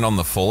grind on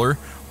the fuller.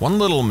 One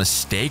little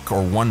mistake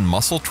or one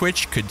muscle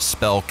twitch could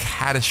spell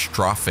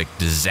catastrophic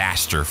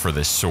disaster for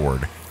this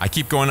sword. I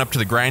keep going up to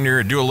the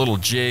grinder, do a little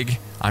jig.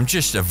 I'm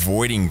just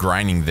avoiding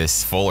grinding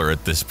this fuller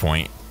at this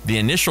point. The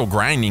initial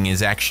grinding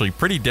is actually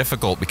pretty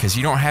difficult because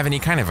you don't have any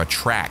kind of a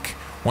track.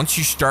 Once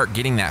you start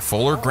getting that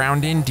fuller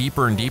ground in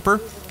deeper and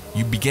deeper,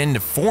 you begin to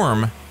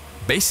form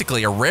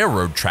basically a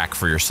railroad track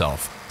for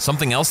yourself.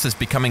 Something else that's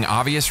becoming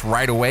obvious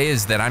right away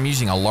is that I'm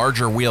using a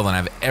larger wheel than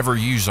I've ever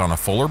used on a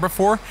fuller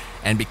before,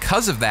 and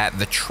because of that,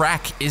 the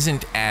track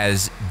isn't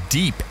as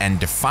deep and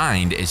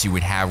defined as you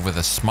would have with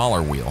a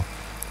smaller wheel.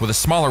 With a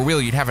smaller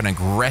wheel, you'd have an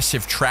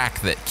aggressive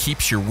track that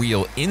keeps your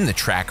wheel in the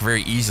track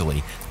very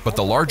easily, but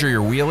the larger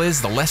your wheel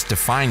is, the less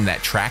defined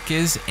that track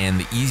is, and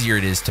the easier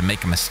it is to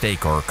make a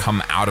mistake or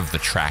come out of the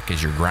track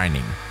as you're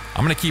grinding.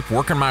 I'm gonna keep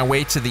working my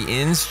way to the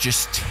ends,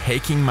 just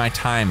taking my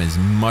time as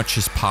much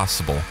as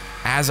possible.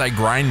 As I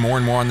grind more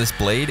and more on this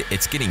blade,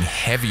 it's getting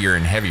heavier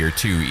and heavier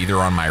too, either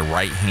on my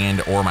right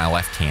hand or my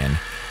left hand.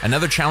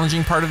 Another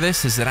challenging part of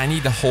this is that I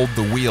need to hold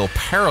the wheel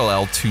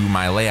parallel to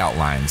my layout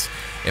lines.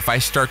 If I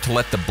start to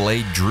let the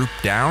blade droop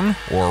down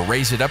or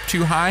raise it up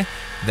too high,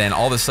 then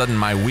all of a sudden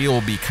my wheel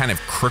will be kind of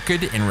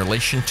crooked in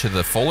relation to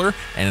the fuller,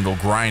 and it'll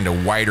grind a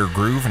wider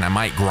groove, and I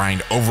might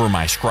grind over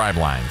my scribe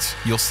lines.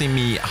 You'll see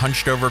me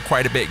hunched over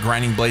quite a bit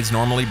grinding blades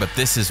normally, but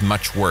this is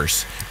much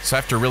worse. So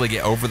I have to really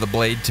get over the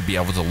blade to be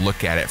able to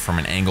look at it from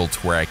an angle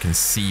to where I can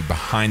see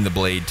behind the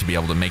blade to be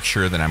able to make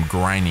sure that I'm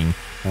grinding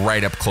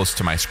right up close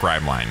to my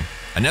scribe line.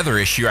 Another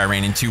issue I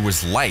ran into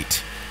was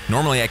light.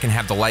 Normally I can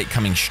have the light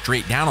coming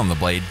straight down on the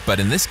blade, but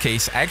in this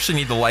case I actually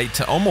need the light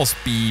to almost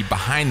be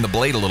behind the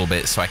blade a little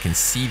bit so I can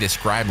see the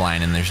scribe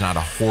line and there's not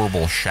a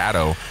horrible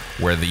shadow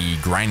where the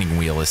grinding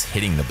wheel is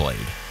hitting the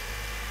blade.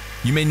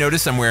 You may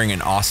notice I'm wearing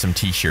an awesome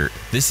t-shirt.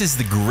 This is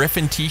the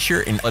Griffin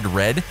t-shirt in blood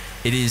red.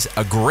 It is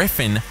a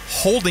griffin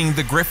holding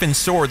the Griffin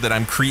sword that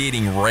I'm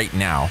creating right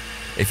now.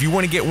 If you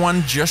want to get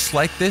one just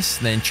like this,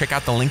 then check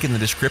out the link in the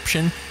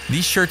description.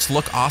 These shirts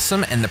look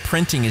awesome and the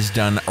printing is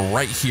done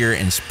right here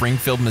in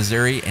Springfield,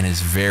 Missouri and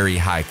is very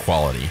high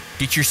quality.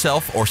 Get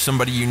yourself or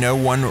somebody you know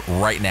one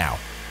right now.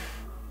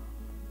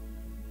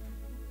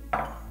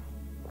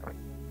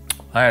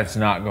 That's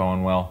not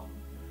going well.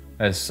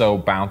 That's so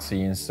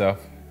bouncy and stuff.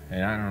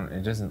 And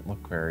it doesn't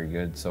look very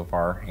good so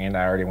far. And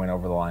I already went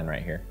over the line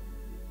right here.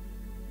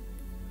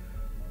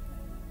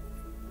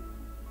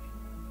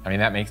 I mean,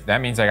 that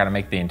means I got to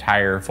make the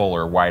entire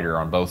fuller wider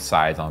on both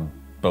sides of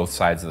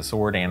the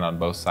sword and on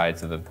both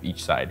sides of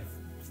each side.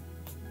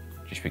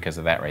 Just because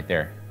of that right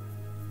there.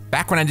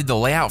 Back when I did the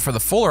layout for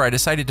the fuller, I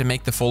decided to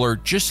make the fuller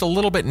just a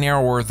little bit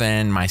narrower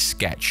than my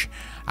sketch.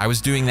 I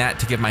was doing that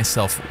to give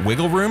myself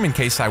wiggle room in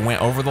case I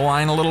went over the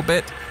line a little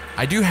bit.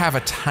 I do have a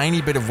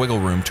tiny bit of wiggle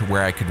room to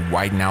where I could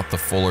widen out the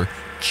fuller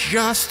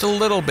just a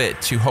little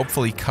bit to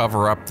hopefully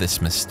cover up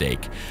this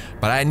mistake.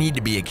 But I need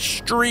to be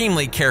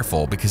extremely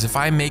careful because if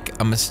I make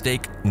a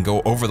mistake and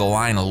go over the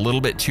line a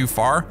little bit too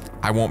far,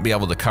 I won't be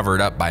able to cover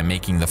it up by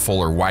making the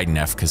fuller wide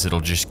enough because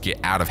it'll just get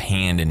out of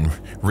hand and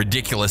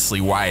ridiculously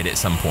wide at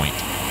some point.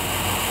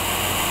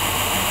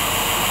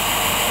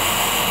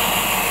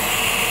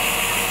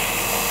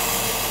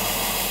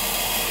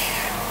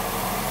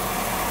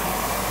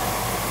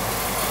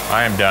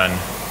 I am done.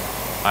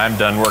 I'm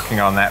done working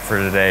on that for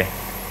today.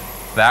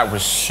 That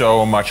was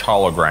so much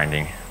hollow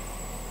grinding.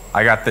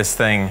 I got this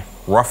thing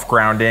rough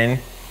ground in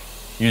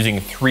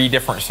using 3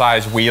 different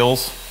size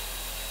wheels,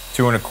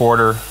 2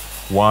 1/4,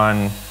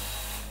 1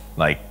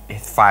 like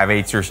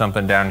 5/8 or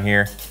something down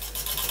here.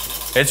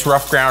 It's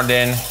rough ground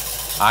in.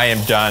 I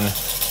am done.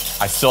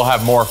 I still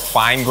have more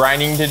fine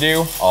grinding to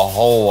do, a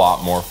whole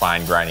lot more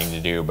fine grinding to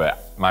do,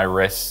 but my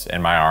wrists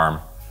and my arm,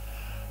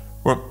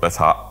 whoop, that's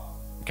hot.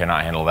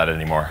 Cannot handle that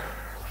anymore.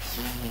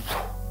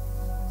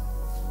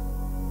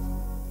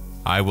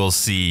 I will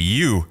see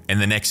you in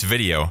the next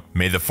video.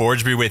 May the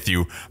forge be with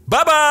you.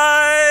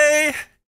 Bye-bye!